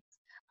it meets.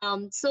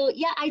 So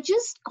yeah, I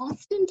just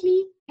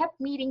constantly kept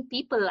meeting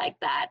people like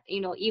that,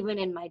 even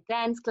in my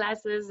dance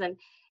classes and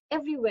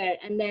everywhere.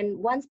 And then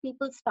once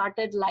people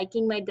started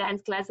liking my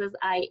dance classes,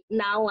 I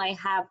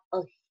have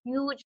a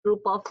huge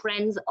group of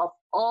friends of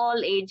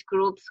all age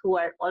groups who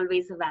are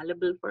always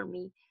available for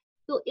me.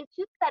 So it's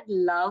just that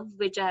love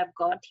which I have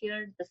got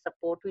here, the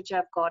support which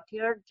I've got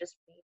here just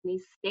made me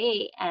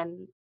stay.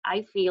 And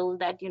I feel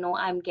that,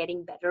 I'm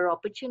getting better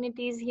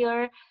opportunities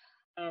here.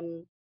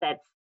 And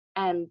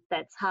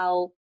that's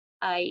how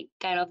I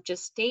kind of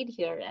just stayed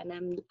here.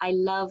 And I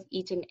love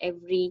each and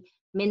every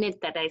minute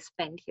that I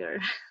spend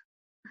here.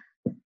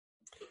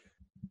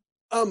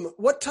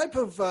 What type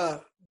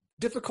of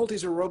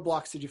difficulties or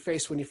roadblocks did you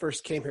face when you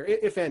first came here,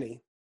 if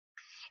any?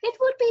 It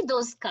would be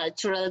those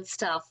cultural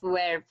stuff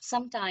where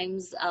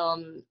sometimes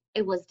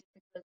it was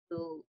difficult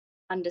to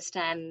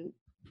understand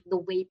the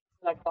way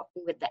people are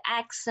talking with the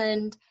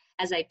accent,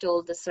 as I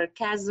told, the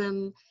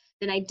sarcasm.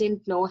 Then I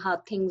didn't know how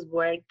things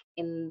work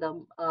in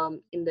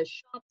the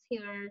shops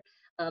here.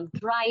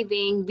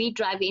 Driving, we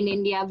drive in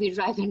India, we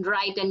drive in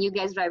right, and you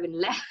guys drive in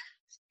left.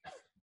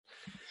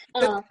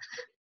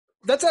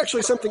 That's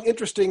actually something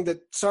interesting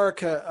that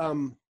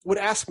Sarika would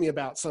ask me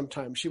about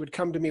sometimes. She would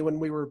come to me when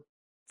we were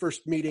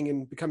first meeting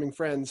and becoming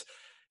friends.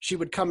 She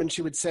would come and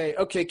she would say,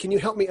 okay, can you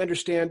help me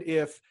understand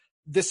if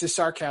this is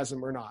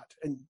sarcasm or not?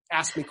 And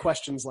ask me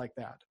questions like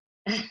that.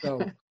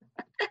 So.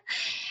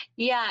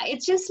 Yeah,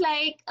 it's just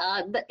like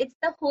it's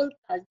the whole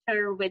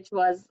culture which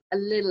was a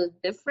little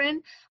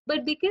different.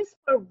 But because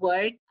for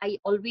work, I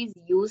always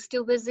used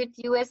to visit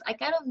US, I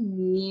kind of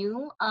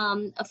knew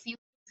a few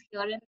things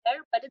here and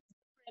there, but it's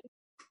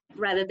different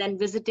rather than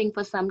visiting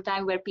for some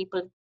time where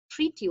people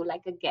treat you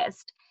like a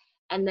guest.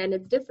 And then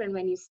it's different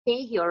when you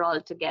stay here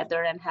all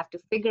together and have to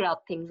figure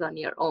out things on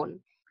your own.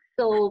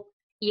 So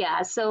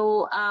yeah,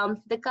 so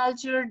the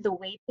culture, the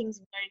way things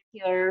work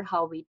here,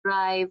 how we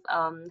drive,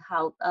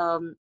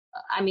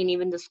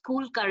 even the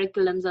school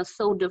curriculums are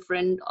so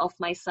different of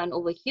my son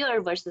over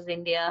here versus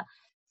India.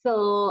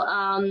 So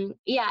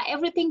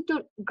everything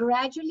to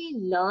gradually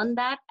learn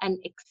that and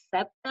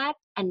accept that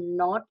and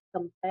not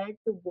compare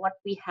to what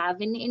we have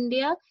in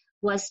India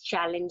was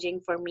challenging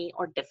for me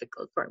or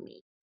difficult for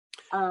me.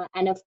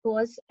 And of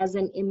course, as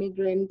an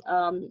immigrant,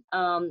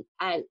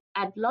 at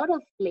a lot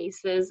of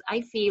places,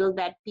 I feel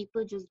that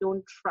people just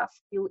don't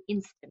trust you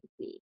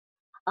instantly.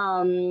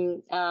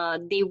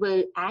 They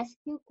will ask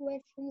you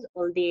questions,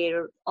 or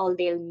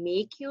they'll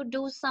make you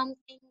do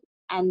something,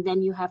 and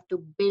then you have to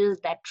build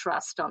that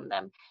trust on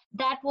them.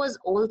 That was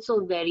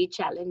also very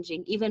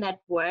challenging, even at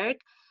work.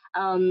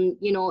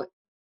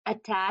 A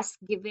task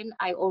given,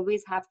 I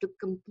always have to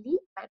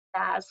complete that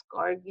task,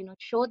 or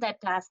show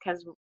that task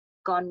has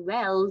gone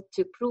well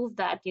to prove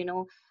that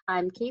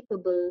I'm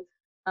capable,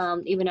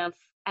 even if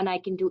and I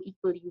can do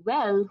equally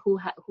well who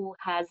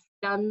has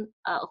done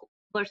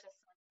versus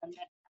someone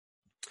that.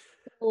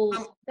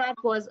 So that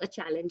was a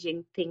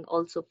challenging thing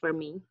also for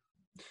me.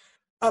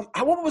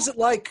 What was it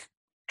like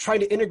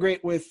trying to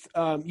integrate with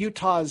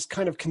Utah's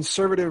kind of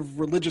conservative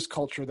religious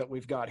culture that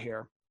we've got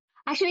here?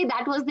 Actually,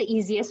 that was the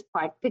easiest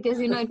part because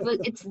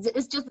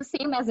it's just the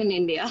same as in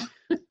India.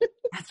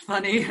 That's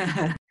funny.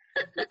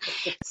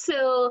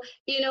 So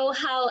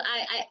how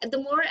I the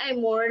more I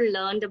more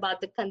learned about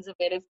the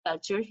conservative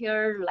culture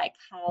here, like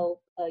how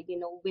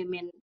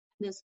women.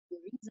 There's a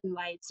reason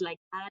why it's like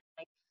that.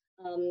 Like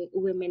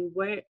women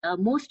were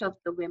most of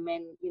the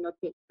women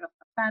take care of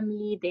the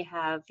family. They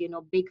have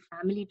big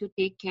family to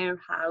take care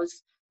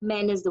house.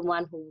 Men is the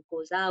one who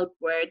goes out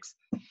works.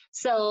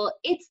 So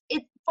it's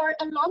for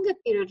a longer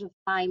period of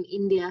time.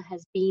 India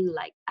has been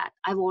like that.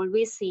 I've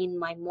always seen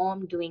my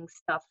mom doing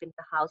stuff in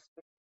the house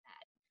with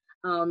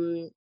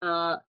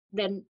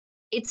then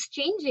it's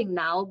changing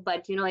now,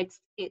 but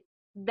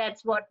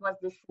that's what was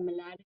the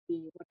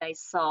similarity. What I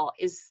saw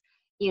is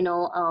you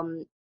know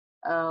um,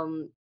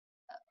 um,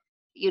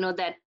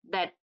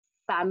 that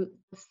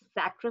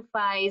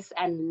sacrifice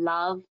and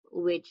love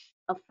which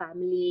a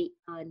family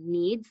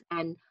needs,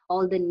 and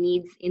all the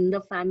needs in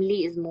the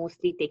family is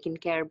mostly taken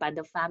care by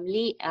the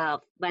family,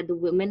 by the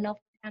women of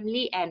the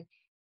family, and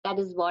that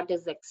is what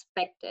is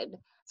expected.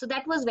 So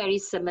that was very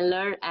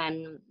similar.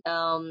 And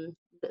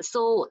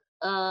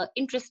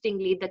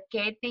interestingly, the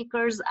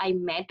caretakers I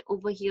met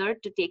over here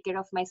to take care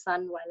of my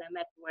son while I'm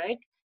at work,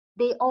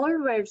 they all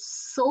were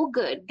so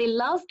good. They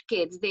loved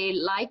kids. They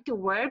liked to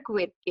work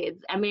with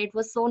kids. I mean, it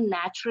was so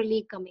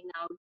naturally coming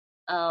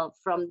out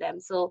from them.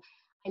 So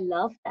I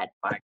love that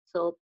part.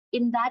 So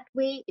in that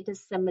way, it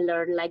is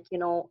similar. Like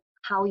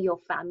how your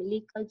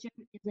family culture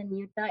is in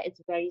Utah,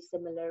 it's very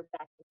similar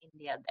back in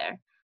India there.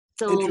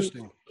 So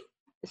Interesting.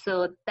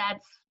 so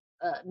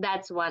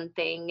that's one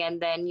thing. And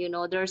then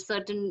there's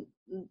a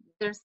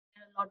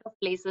lot of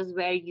places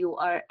where you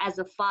are as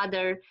a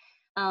father.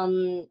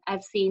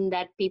 I've seen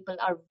that people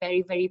are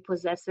very, very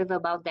possessive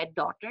about their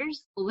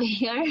daughters over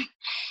here.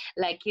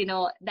 Like,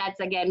 that's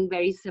again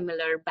very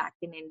similar back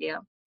in India.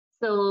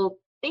 So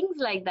things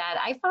like that.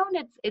 I found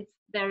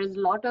there is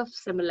a lot of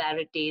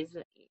similarities,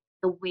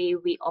 the way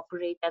we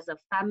operate as a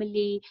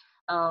family,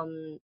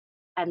 and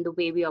the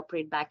way we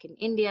operate back in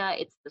India.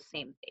 It's the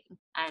same thing.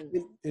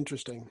 And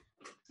interesting.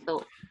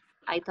 So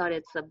I thought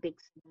it's a big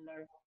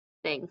similar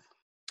thing.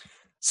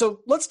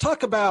 So let's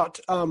talk about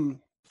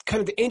kind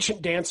of the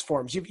ancient dance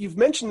forms. You've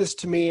mentioned this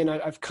to me, and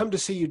I've come to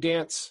see you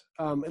dance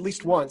at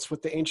least once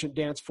with the ancient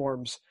dance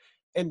forms,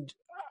 and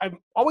I'm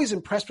always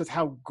impressed with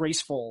how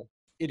graceful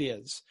it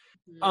is.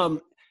 Mm-hmm.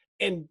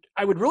 And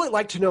I would really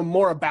like to know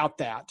more about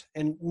that.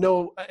 And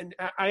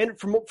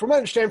from what I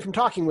understand from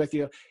talking with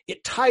you,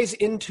 it ties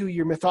into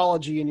your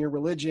mythology and your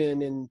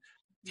religion and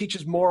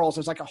teaches morals.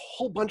 There's like a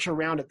whole bunch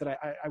around it that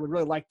I would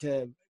really like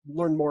to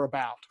learn more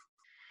about.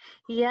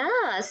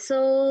 Yeah,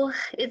 so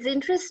it's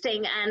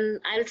interesting,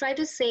 and I'll try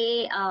to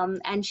say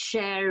and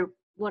share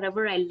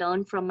whatever I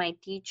learned from my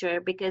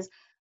teacher, because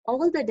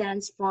all the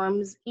dance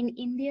forms in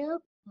India,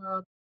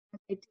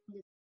 it's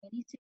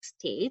 26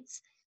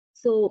 states.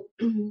 So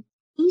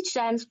each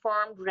dance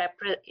form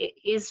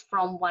is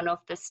from one of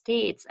the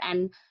states,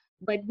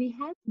 but we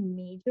have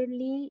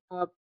majorly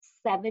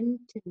 7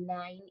 to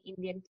 9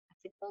 Indian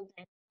classical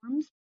dance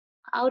forms,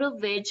 out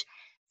of which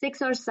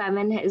 6 or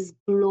 7 is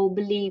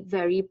globally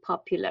very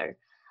popular.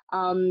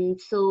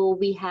 So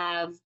we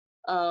have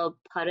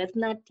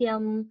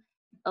Bharatnatyam,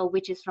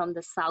 which is from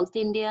the South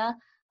India.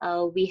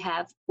 We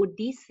have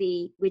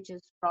Odissi, which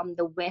is from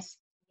the West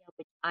India,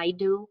 which I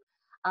do.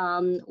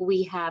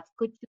 We have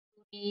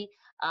Kuchipudi.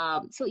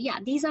 So yeah,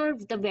 these are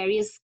the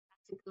various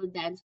classical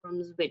dance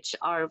forms which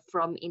are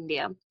from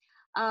India.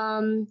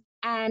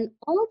 And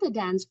all the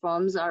dance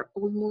forms are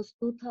almost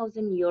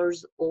 2,000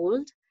 years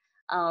old.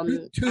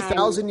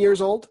 2,000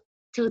 years old?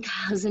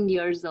 2,000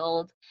 years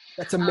old.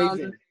 That's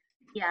amazing.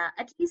 Yeah,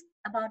 at least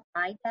about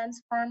my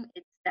dance form,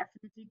 it's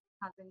definitely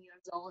 2,000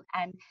 years old.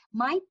 And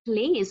my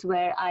place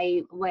where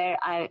I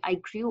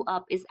grew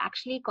up is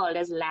actually called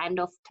as Land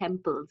of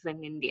Temples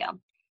in India.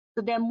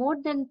 So there are more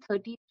than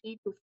 33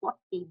 to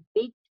 40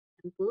 big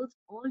temples,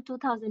 all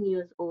 2,000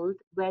 years old,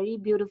 very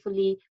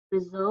beautifully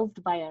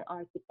preserved by our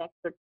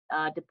architecture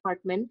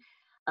department.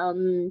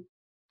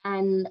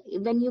 And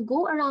when you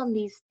go around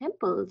these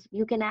temples,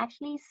 you can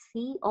actually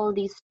see all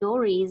these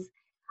stories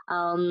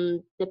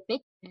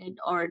depicted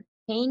or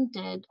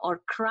painted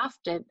or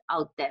crafted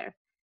out there.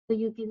 So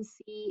you can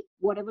see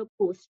whatever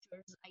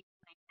postures I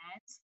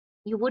dance,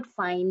 you would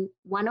find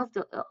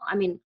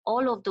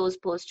all of those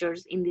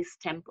postures in this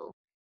temple,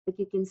 but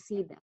you can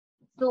see them.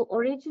 So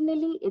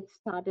originally it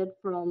started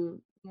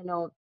from,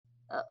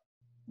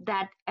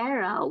 that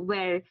era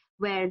where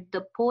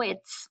the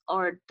poets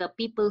or the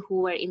people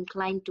who were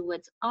inclined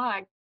towards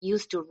art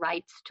used to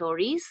write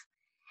stories,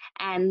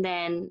 and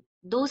then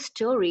those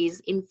stories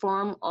in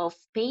form of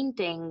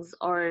paintings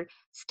or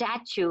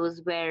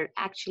statues were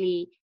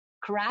actually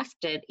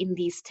crafted in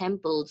these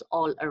temples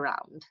all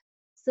around.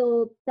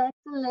 So that's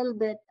a little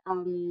bit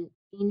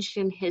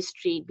ancient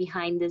history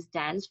behind these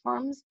dance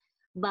forms.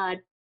 But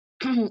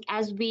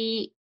as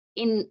we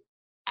in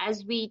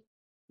as we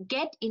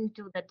get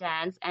into the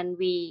dance and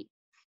we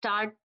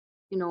start,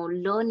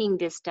 learning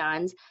this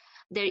dance,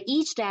 there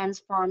each dance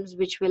forms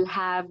which will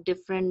have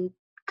different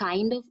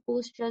kind of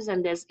postures,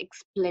 and there's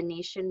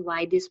explanation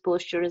why this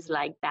posture is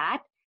like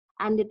that,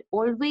 and it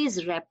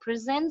always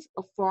represents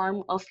a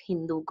form of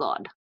Hindu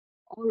god.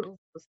 All of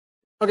those.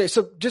 Okay,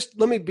 so just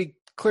let me be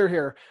clear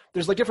here.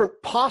 There's like different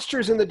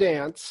postures in the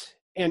dance,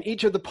 and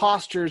each of the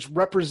postures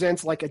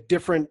represents like a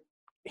different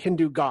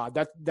Hindu god.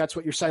 That's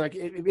what you're saying. Like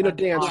in a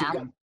dance,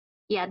 Yeah.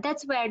 Yeah,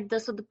 that's where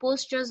the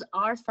postures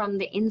are from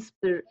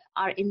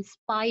are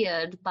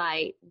inspired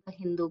by the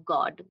Hindu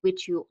god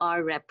which you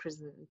are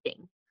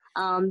representing.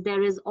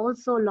 There is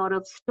also a lot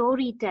of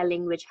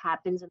storytelling which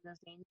happens in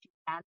this ancient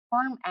dance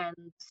form, and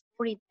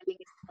storytelling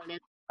is called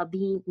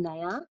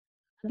abhinaya.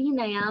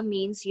 Abhinaya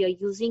means you're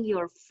using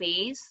your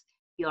face,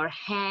 your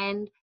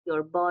hand,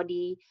 your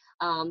body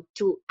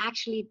to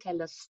actually tell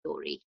a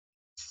story.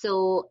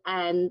 So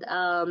and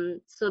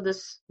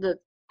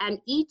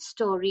each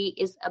story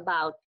is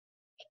about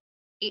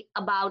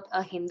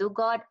a Hindu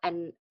god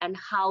and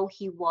how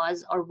he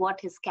was or what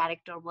his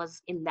character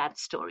was in that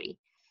story.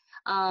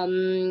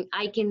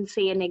 I can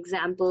say an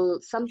example.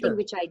 Something Sure.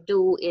 which I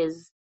do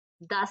is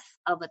Das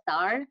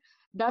Avatar.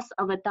 Das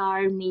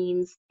Avatar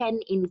means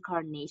 10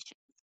 incarnations.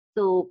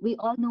 So we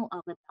all know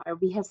Avatar.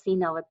 We have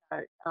seen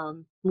Avatar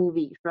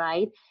movie,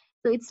 right?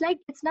 So it's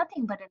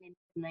nothing but an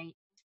incarnation.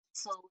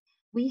 So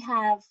we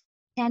have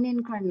 10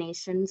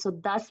 incarnations. So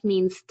Das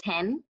means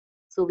 10.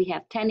 So we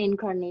have 10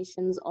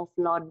 incarnations of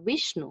Lord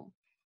Vishnu.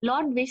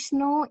 Lord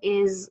Vishnu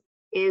is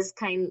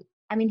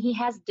he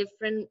has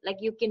different, like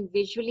you can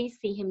visually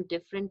see him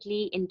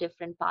differently in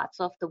different parts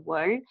of the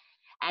world.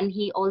 And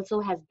he also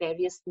has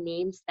various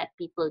names that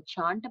people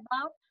chant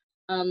about.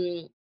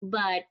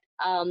 But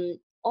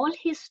all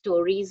his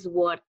stories,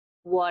 what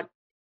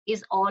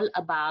is all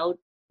about,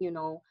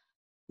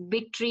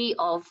 victory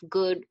of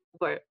good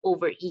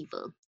over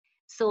evil.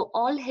 So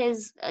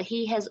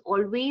he has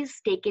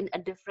always taken a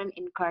different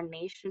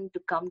incarnation to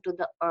come to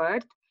the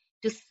earth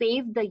to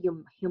save the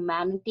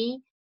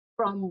humanity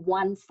from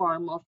one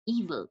form of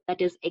evil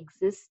that is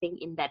existing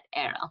in that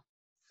era.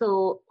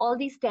 So all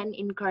these 10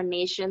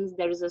 incarnations,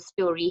 there is a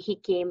story. He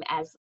came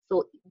as,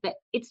 so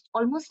it's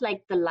almost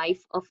like the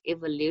life of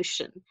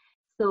evolution.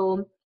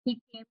 So he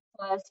came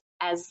first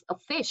as a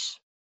fish,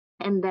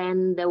 and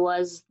then there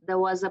was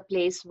a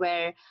place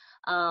where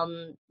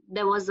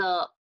there was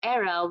a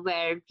era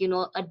where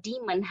a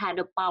demon had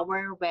a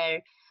power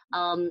where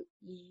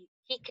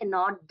he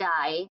cannot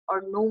die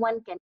or no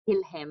one can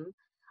kill him.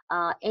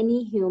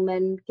 Any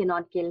human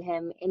cannot kill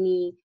him,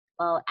 any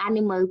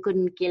animal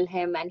couldn't kill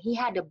him, and he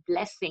had a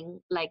blessing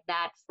like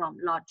that from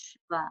Lord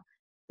Shiva.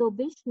 So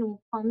Vishnu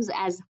comes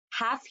as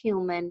half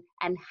human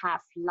and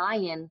half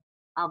lion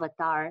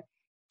avatar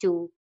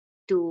to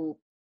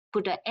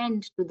put an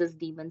end to this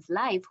demon's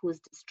life who is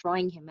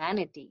destroying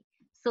humanity.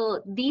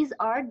 So these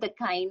are the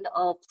kind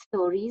of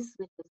stories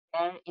which is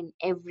there in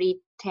every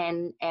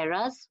 10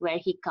 eras where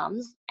he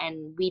comes,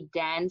 and we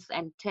dance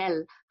and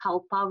tell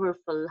how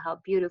powerful, how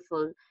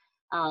beautiful,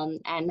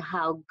 and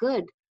how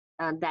good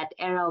that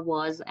era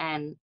was,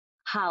 and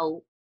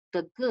how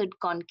the good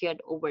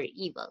conquered over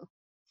evil.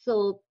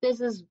 So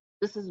this is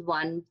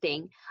one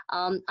thing.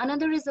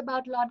 Another is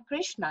about Lord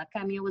Krishna.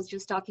 Kamya was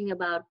just talking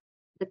about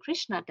the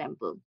Krishna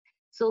temple.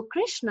 So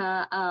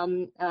Krishna,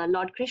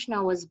 Lord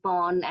Krishna was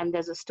born, and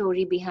there's a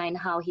story behind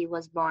how he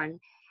was born.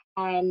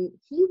 And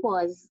he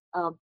was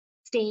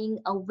staying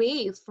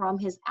away from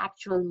his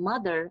actual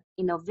mother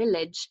in a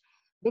village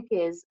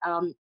because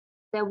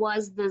there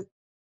was this,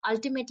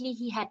 ultimately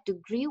he had to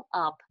grow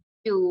up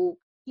to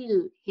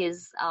kill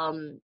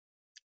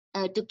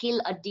to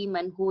kill a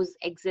demon who's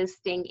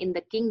existing in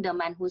the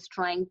kingdom and who's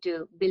trying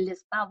to build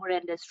his power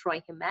and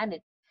destroy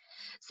humanity.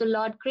 So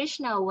Lord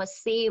Krishna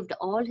was saved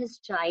all his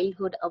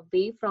childhood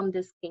away from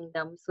this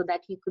kingdom so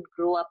that he could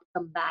grow up,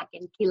 come back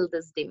and kill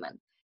this demon.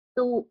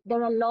 So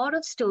there are a lot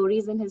of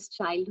stories in his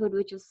childhood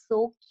which is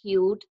so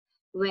cute,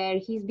 where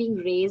he's being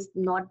raised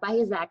not by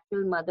his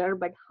actual mother,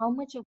 but how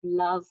much of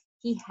love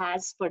he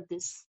has for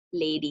this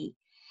lady.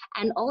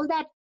 And all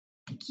that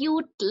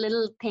cute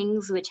little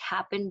things which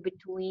happened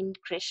between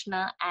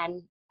Krishna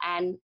and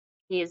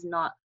his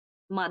not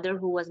mother,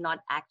 who was not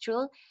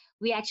actual,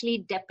 we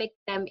actually depict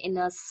them in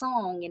a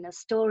song, in a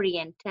story,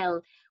 and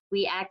tell.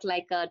 We act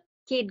like a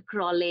kid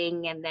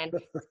crawling and then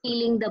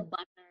stealing the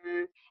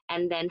butter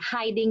and then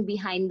hiding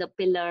behind the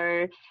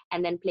pillar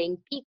and then playing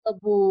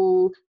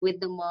peekaboo with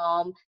the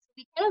mom. So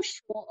we kind of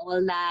show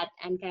all that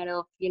and kind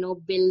of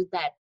build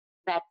that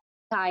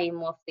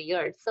time of the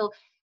year. So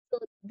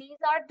these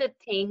are the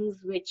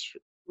things which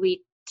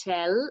we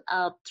tell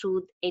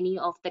through any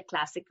of the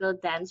classical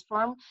dance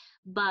form,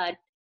 but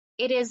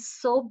it is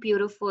so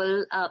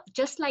beautiful,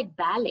 just like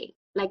ballet.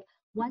 Like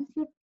once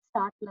you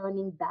start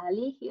learning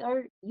ballet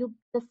here,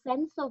 the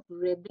sense of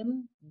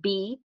rhythm,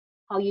 beat,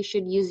 how you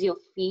should use your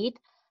feet,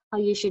 how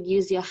you should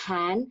use your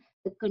hand,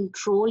 the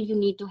control you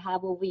need to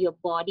have over your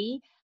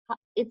body,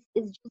 it's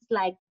just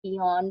like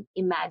beyond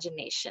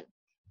imagination.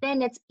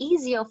 then it's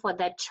easier for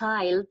that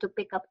child to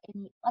pick up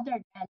any other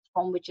dance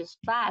form which is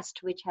fast,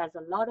 which has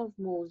a lot of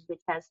moves,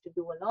 which has to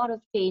do a lot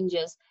of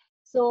changes.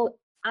 So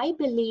I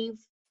believe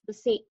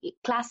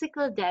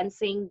classical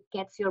dancing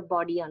gets your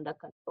body under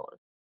control,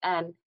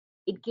 and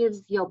it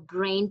gives your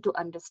brain to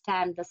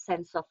understand the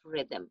sense of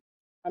rhythm.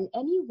 And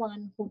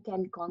anyone who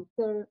can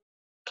conquer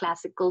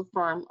classical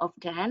form of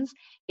dance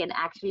can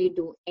actually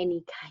do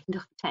any kind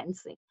of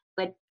dancing.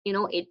 But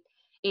it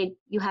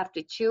you have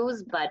to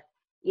choose. But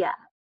yeah,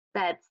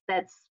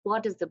 that's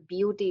what is the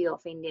beauty of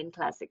Indian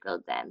classical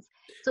dance.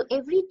 So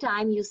every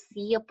time you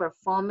see a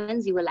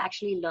performance, you will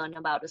actually learn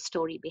about a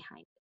story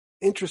behind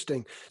it.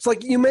 Interesting. So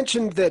like you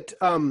mentioned that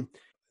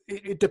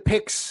it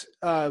depicts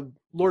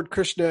Lord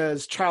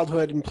Krishna's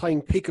childhood and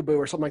playing peekaboo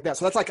or something like that.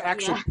 So that's like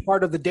actually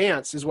part of the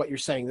dance is what you're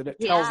saying, that it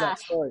tells that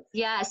story.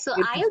 Yeah. So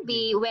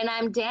when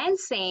I'm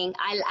dancing,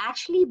 I'll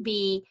actually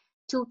be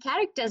two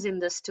characters in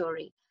the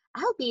story.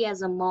 I'll be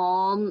as a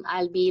mom.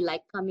 I'll be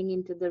like coming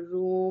into the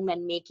room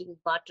and making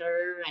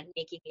butter and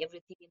making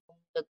everything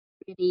look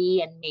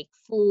pretty and make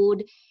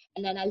food.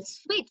 And then I'll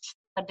switch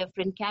a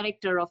different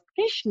character of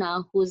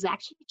Krishna who's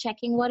actually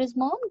checking what is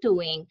mom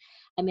doing.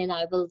 I mean,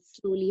 I will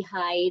slowly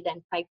hide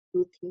and try to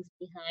do things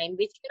behind,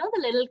 which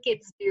the little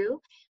kids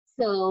do.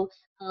 So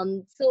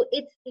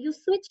it's you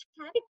switch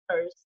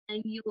characters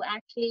and you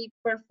actually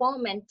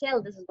perform and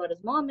tell this is what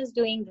his mom is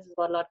doing, this is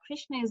what Lord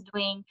Krishna is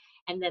doing,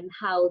 and then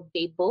how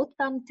they both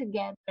come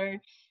together.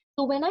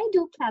 So when I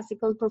do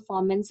classical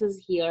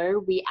performances here,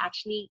 we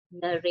actually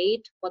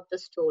narrate what the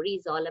story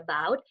is all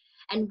about.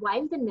 And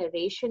while the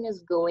narration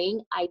is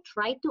going, I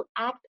try to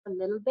act a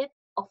little bit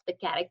of the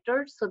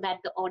character so that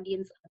the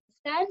audience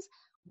understands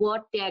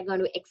what they are going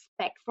to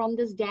expect from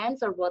this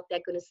dance or what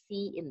they're going to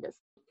see in this.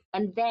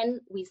 And then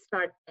we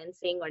start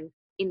dancing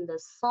in the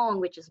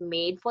song which is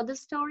made for the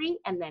story,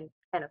 and then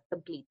kind of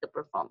complete the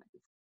performance.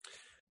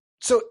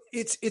 So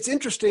it's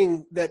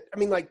interesting that, I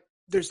mean, like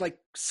there's like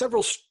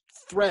several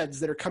threads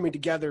that are coming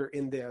together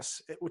in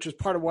this, which is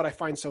part of what I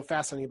find so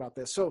fascinating about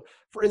this. So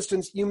for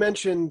instance, you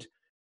mentioned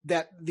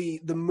that the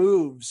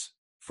moves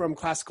from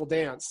classical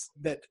dance,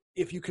 that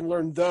if you can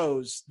learn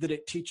those, that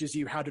it teaches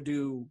you how to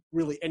do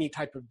really any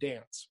type of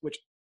dance, which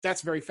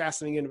that's very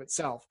fascinating in of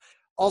itself.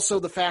 Also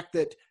the fact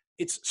that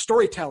it's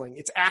storytelling,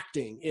 it's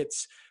acting,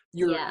 it's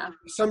you're to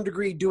some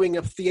degree doing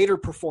a theater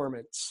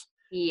performance.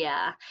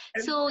 Yeah.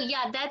 So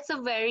that's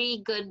a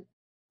very good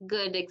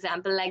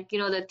example. Like,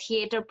 the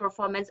theater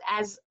performance,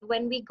 as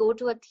when we go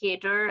to a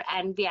theater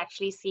and we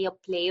actually see a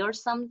play or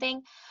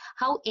something,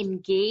 how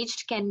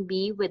engaged can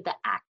be with the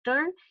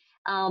actor.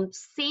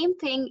 Same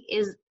thing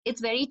is,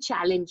 it's very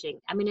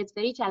challenging. I mean, it's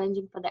very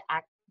challenging for the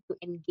actor to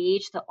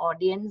engage the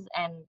audience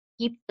and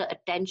keep the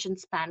attention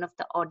span of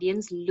the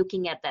audience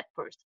looking at that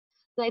person.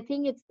 So I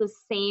think it's the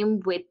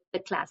same with the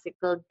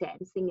classical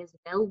dancing as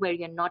well, where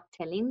you're not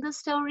telling the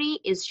story,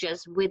 it's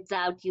just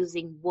without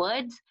using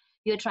words,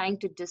 you're trying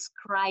to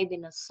describe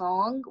in a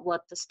song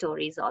what the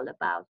story is all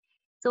about.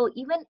 So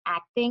even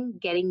acting,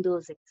 getting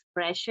those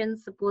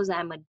expressions, suppose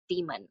I'm a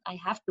demon, I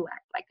have to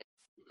act like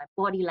my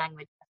body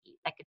language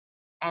like it.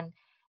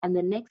 And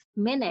the next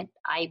minute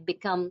I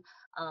become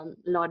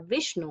Lord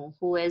Vishnu,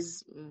 who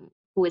is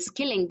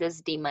killing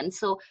this demon.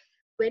 So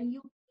when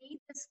you play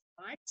this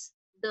parts,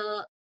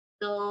 the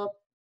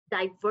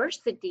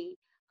diversity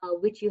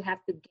which you have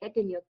to get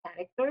in your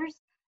characters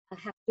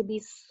have to be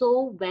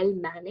so well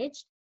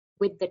managed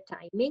with the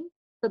timing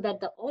so that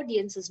the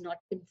audience is not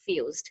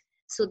confused.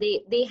 So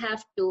they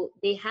have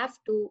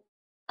to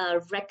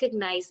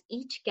recognize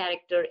each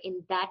character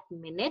in that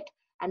minute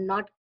and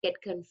not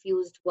get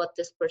confused what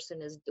this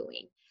person is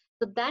doing.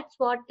 So that's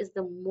what is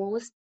the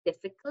most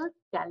difficult,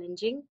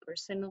 challenging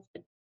person of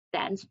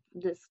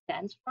this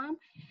dance form.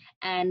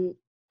 And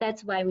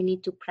that's why we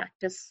need to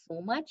practice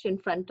so much in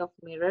front of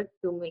mirror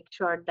to make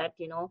sure that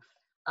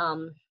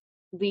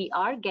we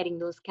are getting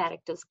those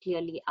characters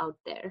clearly out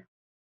there.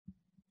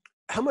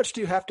 How much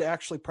do you have to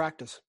actually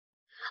practice?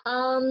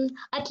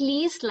 At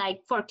least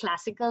like for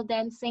classical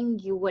dancing,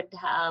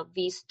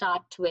 we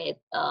start with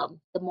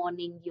the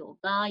morning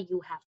yoga.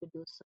 You have to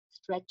do some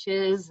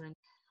stretches,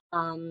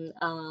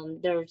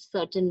 and there are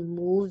certain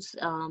moves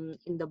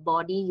in the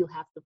body you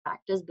have to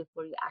practice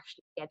before you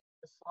actually get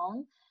the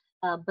song.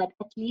 But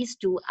at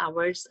least 2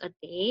 hours a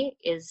day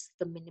is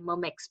the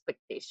minimum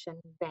expectation.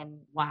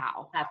 Then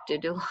wow, have to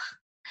do.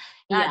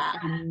 That's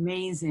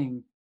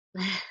amazing.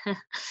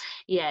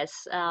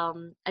 Yes,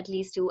 at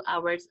least 2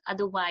 hours.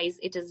 Otherwise,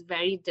 it is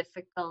very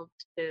difficult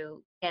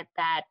to get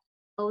that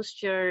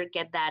posture,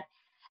 get that.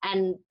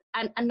 And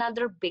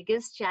another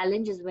biggest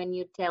challenge is when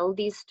you tell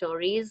these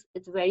stories,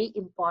 it's very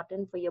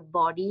important for your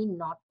body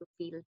not to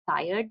feel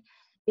tired,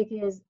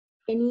 because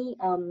any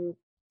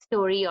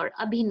story or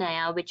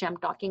abhinaya, which I'm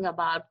talking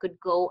about, could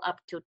go up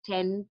to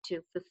 10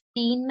 to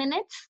 15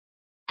 minutes.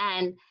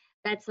 And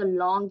that's a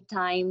long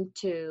time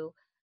to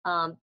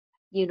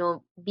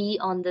be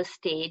on the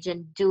stage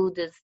and do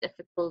these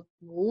difficult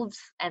moves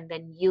and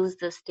then use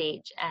the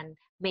stage and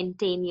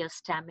maintain your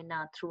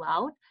stamina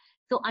throughout.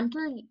 So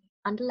until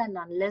until and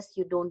unless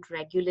you don't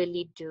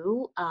regularly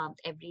do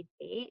every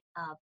day,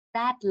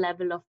 that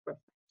level of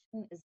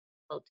perfection is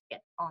difficult to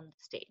get on the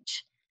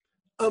stage.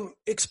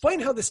 Explain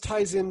how this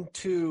ties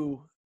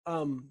into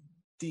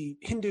the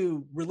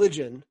Hindu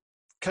religion,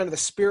 kind of the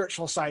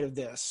spiritual side of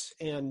this,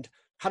 and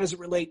how does it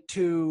relate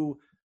to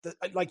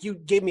like you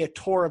gave me a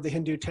tour of the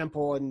Hindu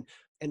temple,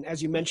 and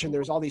as you mentioned,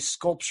 there's all these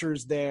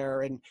sculptures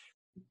there and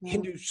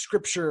Hindu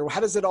scripture. How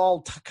does it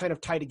all kind of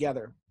tie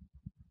together?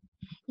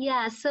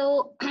 Yeah,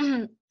 so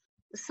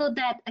so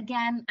that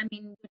again, I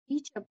mean, the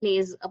teacher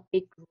plays a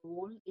big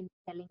role in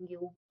telling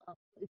you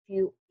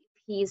if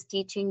he is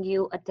teaching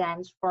you a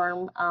dance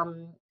form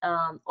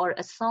or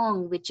a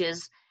song which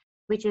is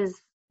which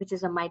is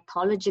a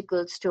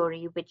mythological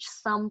story which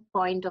some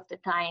point of the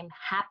time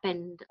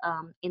happened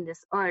in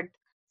this earth.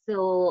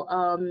 So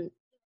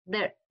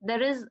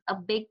there is a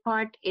big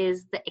part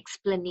is the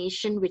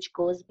explanation which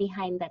goes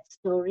behind that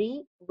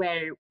story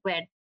where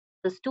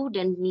the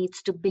student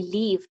needs to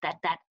believe that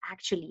that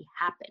actually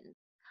happened.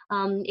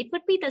 It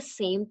would be the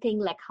same thing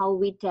like how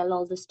we tell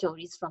all the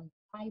stories from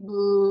the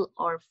Bible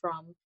or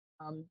from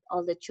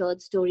all the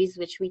church stories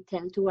which we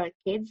tell to our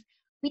kids.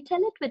 We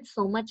tell it with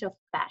so much of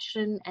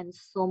passion and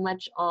so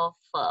much of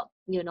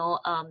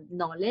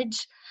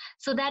knowledge,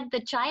 so that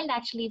the child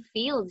actually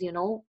feels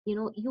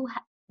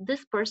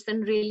this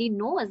person really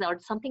knows, or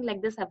something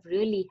like this have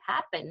really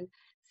happened.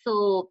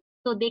 So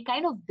they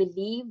kind of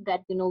believe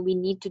that we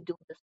need to do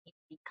this, we need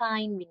to be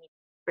kind, we need to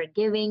be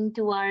forgiving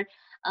to our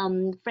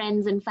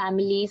friends and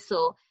family.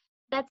 So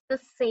that's the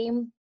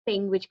same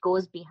thing which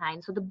goes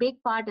behind. So the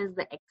big part is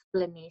the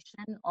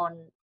explanation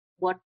on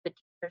what the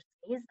teacher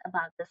says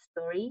about the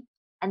story,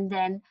 and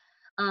then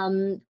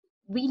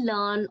we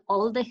learn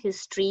all the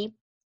history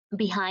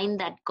behind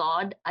that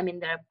god. I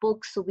mean, there are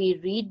books, so we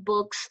read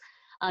books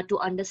to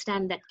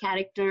understand that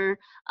character,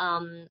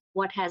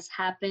 what has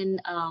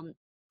happened,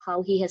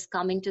 how he has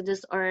come into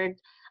this earth,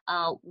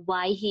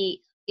 why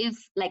he, if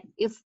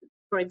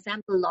for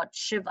example Lord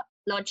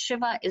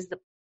Shiva is the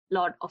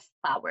Lord of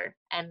power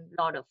and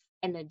Lord of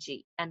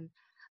energy, and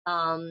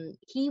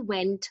he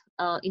went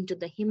into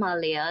the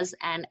Himalayas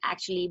and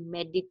actually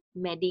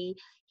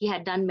he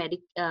had done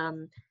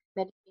meditation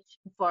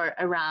for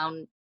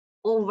around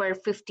over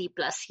 50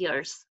 plus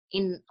years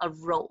in a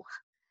row.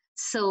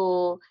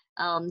 So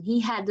he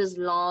had this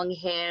long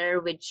hair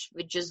which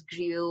just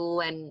grew,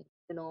 and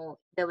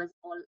there was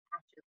all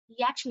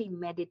he actually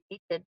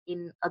meditated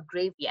in a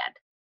graveyard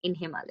in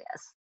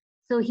Himalayas.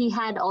 So he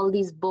had all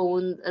these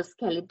bones,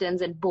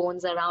 skeletons and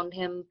bones around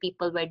him.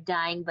 People were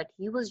dying, but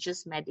he was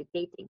just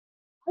meditating.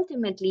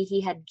 Ultimately,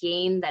 he had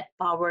gained that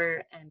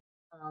power and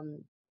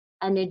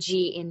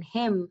energy in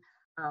him,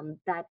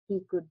 that he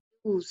could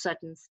do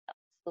certain stuff.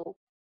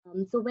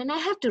 So when I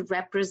have to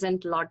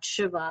represent Lord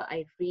Shiva,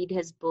 I read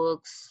his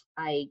books,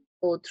 I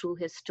go through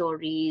his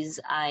stories,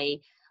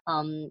 I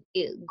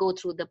go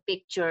through the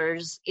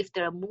pictures. If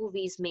there are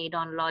movies made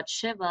on Lord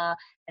Shiva,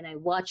 then I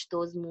watch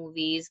those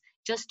movies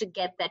just to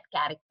get that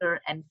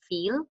character and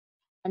feel.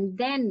 And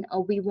then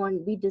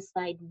we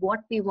decide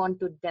what we want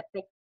to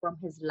depict from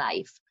his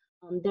life.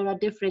 There are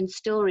different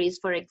stories.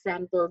 For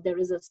example, there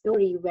is a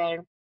story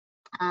where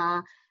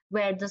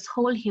this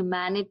whole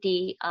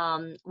humanity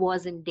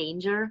was in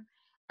danger,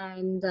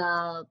 and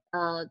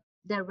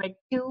there were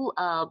two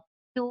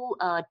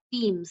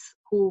teams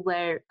who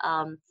were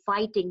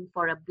fighting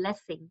for a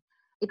blessing.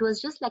 It was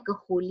just like a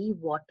holy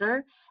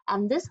water,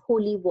 and this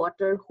holy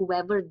water,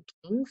 whoever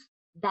drinks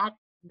that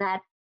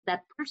that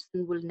that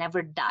person will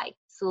never die.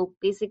 So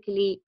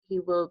basically, he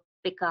will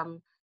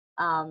become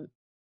um,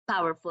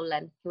 powerful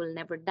and he will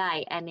never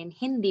die. And in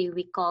Hindi,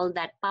 we call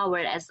that power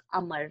as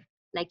Amar,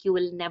 like you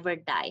will never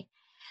die.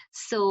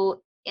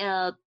 So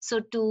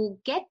to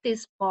get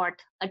this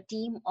part, a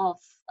team of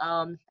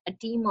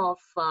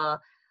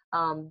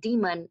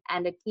demon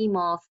and a team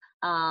of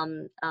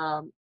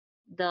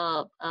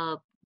the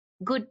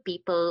good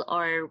people,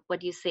 or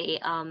what you say,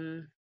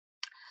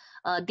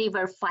 they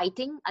were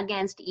fighting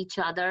against each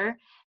other.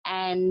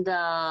 And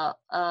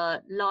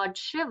Lord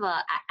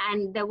Shiva,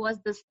 and there was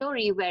the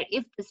story where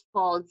if this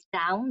falls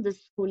down,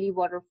 this holy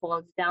water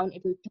falls down,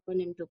 it will turn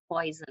into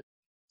poison.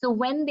 So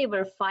when they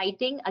were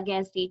fighting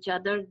against each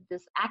other,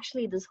 this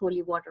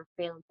holy water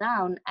fell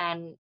down,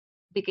 and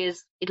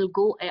because it'll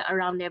go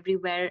around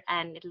everywhere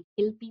and it'll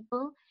kill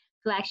people.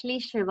 So actually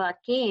Shiva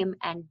came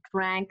and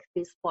drank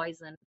this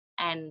poison,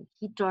 and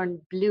he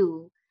turned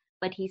blue,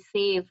 but he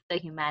saved the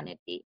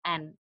humanity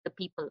and the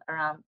people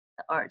around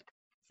the earth.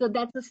 So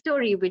that's a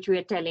story which we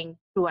are telling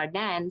through our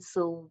dance.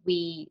 So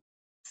we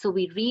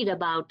read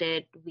about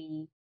it,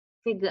 we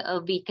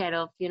we kind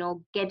of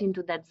get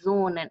into that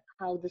zone and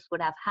how this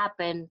would have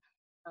happened.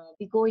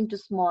 We go into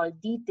small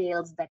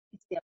details, that if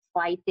they're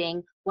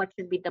fighting, what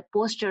should be the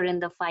posture in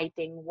the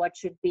fighting, what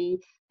should be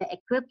the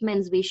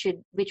equipments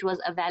which was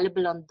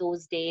available on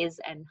those days,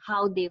 and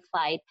how they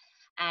fight,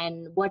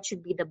 and what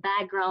should be the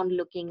background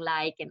looking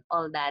like, and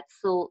all that.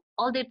 So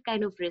all that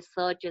kind of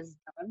research is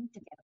done to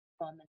get a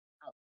performance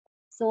out.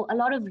 So a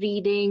lot of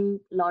reading,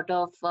 lot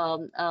of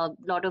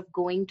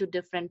going to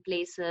different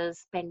places,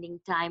 spending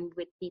time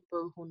with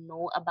people who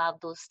know about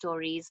those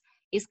stories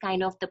is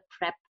kind of the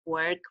prep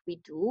work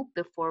we do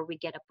before we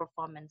get a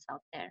performance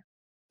out there.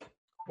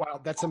 Wow,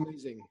 that's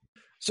amazing.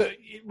 So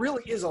it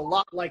really is a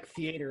lot like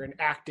theater and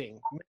acting.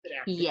 Method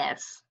acting.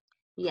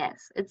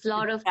 Yes, it's a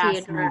lot of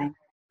theater.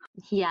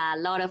 Yeah, a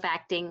lot of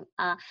acting.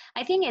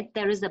 I think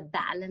there is a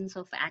balance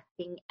of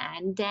acting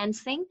and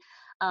dancing,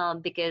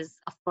 because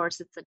of course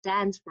it's a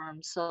dance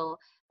form. So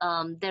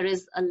there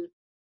is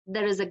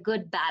a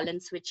good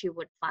balance which you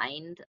would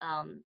find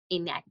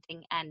in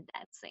acting and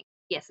dancing.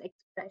 Yes,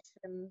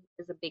 expression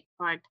is a big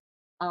part.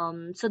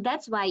 So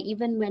that's why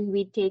even when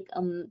we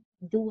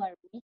do our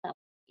makeup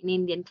in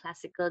Indian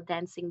classical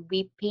dancing,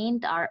 we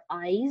paint our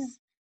eyes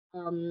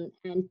and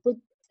put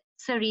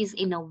accessories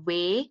in a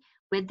way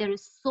where there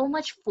is so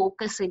much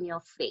focus in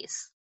your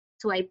face.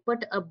 So I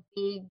put a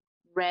big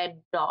red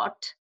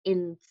dot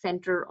in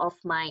center of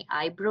my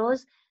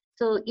eyebrows.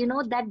 So,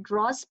 that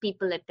draws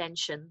people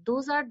attention.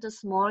 Those are the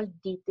small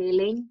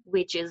detailing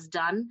which is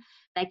done,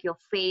 like your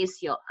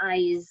face, your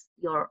eyes,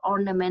 your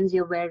ornaments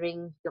you're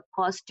wearing, your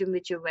costume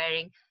which you're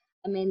wearing.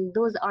 I mean,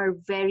 those are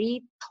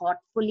very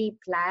thoughtfully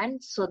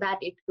planned so that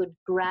it could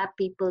grab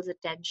people's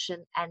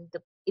attention and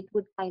it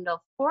would kind of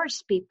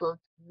force people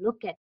to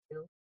look at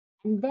you.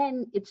 And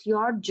then it's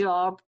your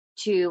job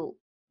to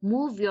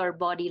move your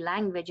body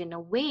language in a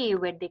way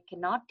where they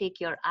cannot take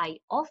your eye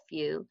off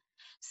you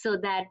so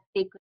that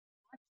they could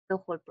watch the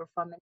whole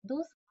performance.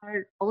 Those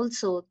are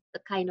also the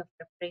kind of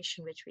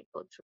preparation which we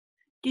go through.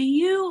 Do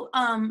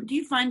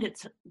you find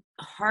it's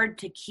hard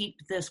to keep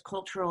this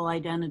cultural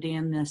identity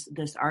and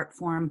this art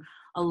form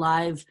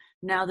alive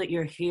now that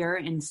you're here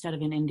instead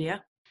of in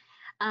India?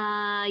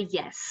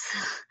 Yes,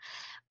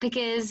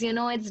 because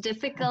it's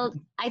difficult.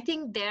 I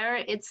think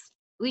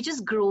we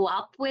just grow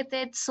up with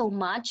it so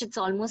much. It's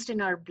almost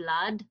in our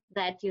blood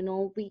that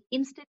we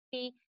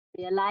instantly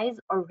realize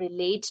or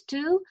relate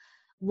to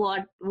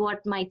what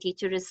my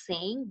teacher is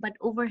saying. But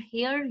over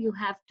here, you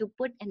have to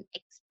put an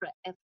extra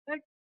effort,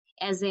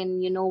 as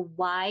in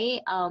why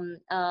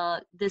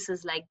this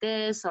is like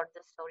this, or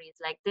the story is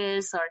like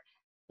this, or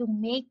to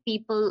make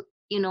people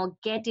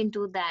get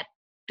into that,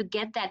 to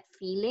get that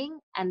feeling,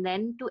 and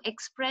then to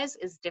express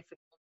is difficult.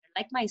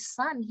 Like my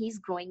son, he's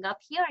growing up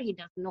here. He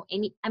doesn't know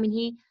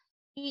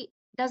he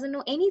doesn't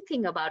know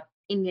anything about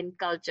Indian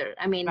culture.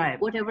 I mean, right.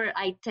 Whatever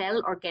I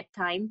tell or get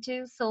time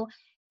to. So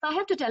if I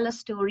have to tell a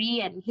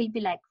story and he'll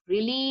be like,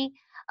 really?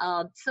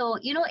 So,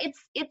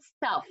 it's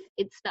tough.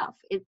 It's tough.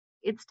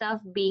 It's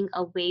tough being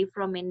away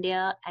from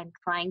India and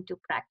trying to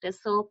practice.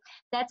 So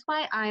that's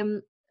why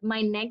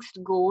my next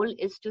goal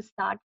is to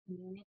start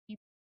community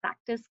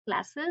practice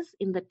classes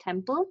in the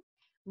temple,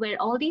 where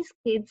all these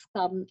kids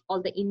come,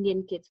 all the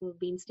Indian kids who have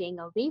been staying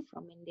away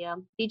from India,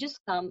 they just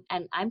come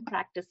and I'm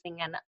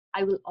practicing and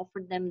I will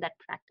offer them that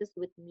practice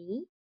with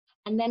me.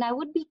 And then I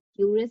would be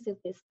curious if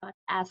they start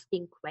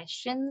asking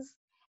questions.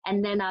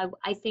 And then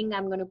I think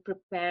I'm going to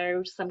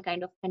prepare some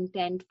kind of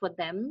content for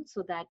them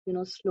so that,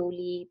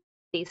 slowly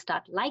they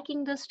start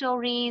liking the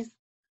stories.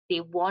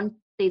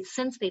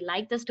 Since they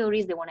like the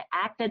stories, they want to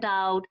act it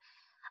out,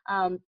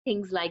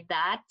 things like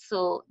that.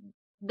 So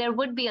there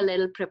would be a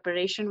little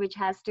preparation which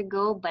has to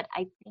go, but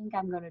I think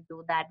I'm going to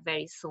do that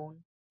very soon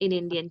in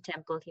Indian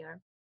temple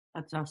here.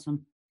 That's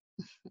awesome.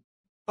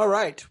 All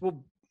right.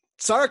 Well,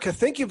 Sarika,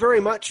 thank you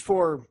very much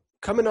for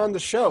coming on the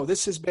show.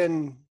 This has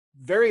been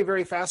very,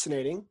 very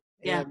fascinating.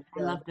 Yeah, and,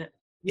 I loved it.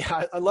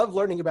 Yeah, I love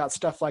learning about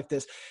stuff like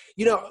this.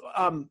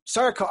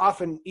 Sarika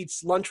often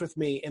eats lunch with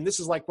me, and this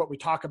is like what we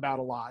talk about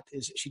a lot,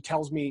 is she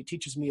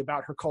teaches me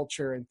about her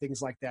culture and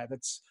things like that.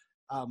 That's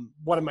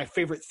one of my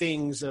favorite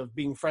things of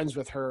being friends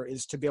with her,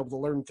 is to be able to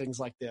learn things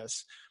like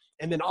this.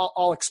 And then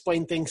I'll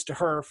explain things to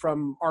her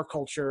from our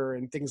culture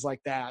and things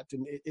like that.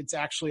 And it's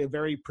actually a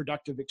very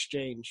productive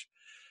exchange.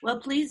 Well,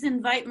 please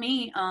invite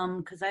me,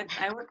 because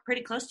I work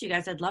pretty close to you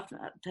guys. I'd love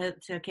to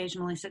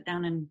occasionally sit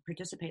down and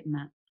participate in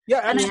that.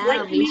 Yeah, absolutely. And I'd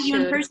like to meet you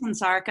in person,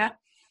 Sarika.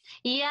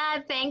 Yeah,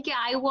 thank you.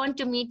 I want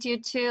to meet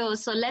you too.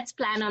 So let's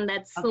plan on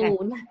that soon.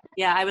 Okay.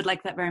 Yeah, I would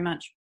like that very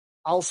much.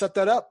 I'll set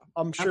that up.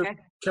 I'm sure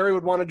Carrie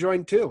would want to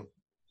join too.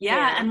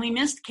 Yeah, and we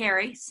missed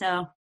Carrie,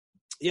 so.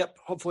 Yep,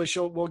 hopefully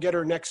we'll get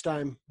her next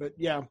time. But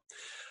yeah.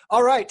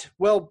 All right.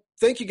 Well,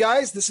 thank you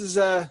guys. This has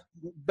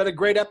been a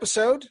great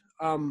episode.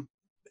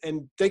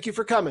 And thank you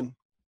for coming.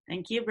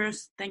 Thank you,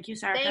 Bruce. Thank you,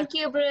 Sarika. Thank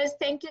you, Bruce.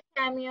 Thank you,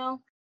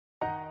 Samuel.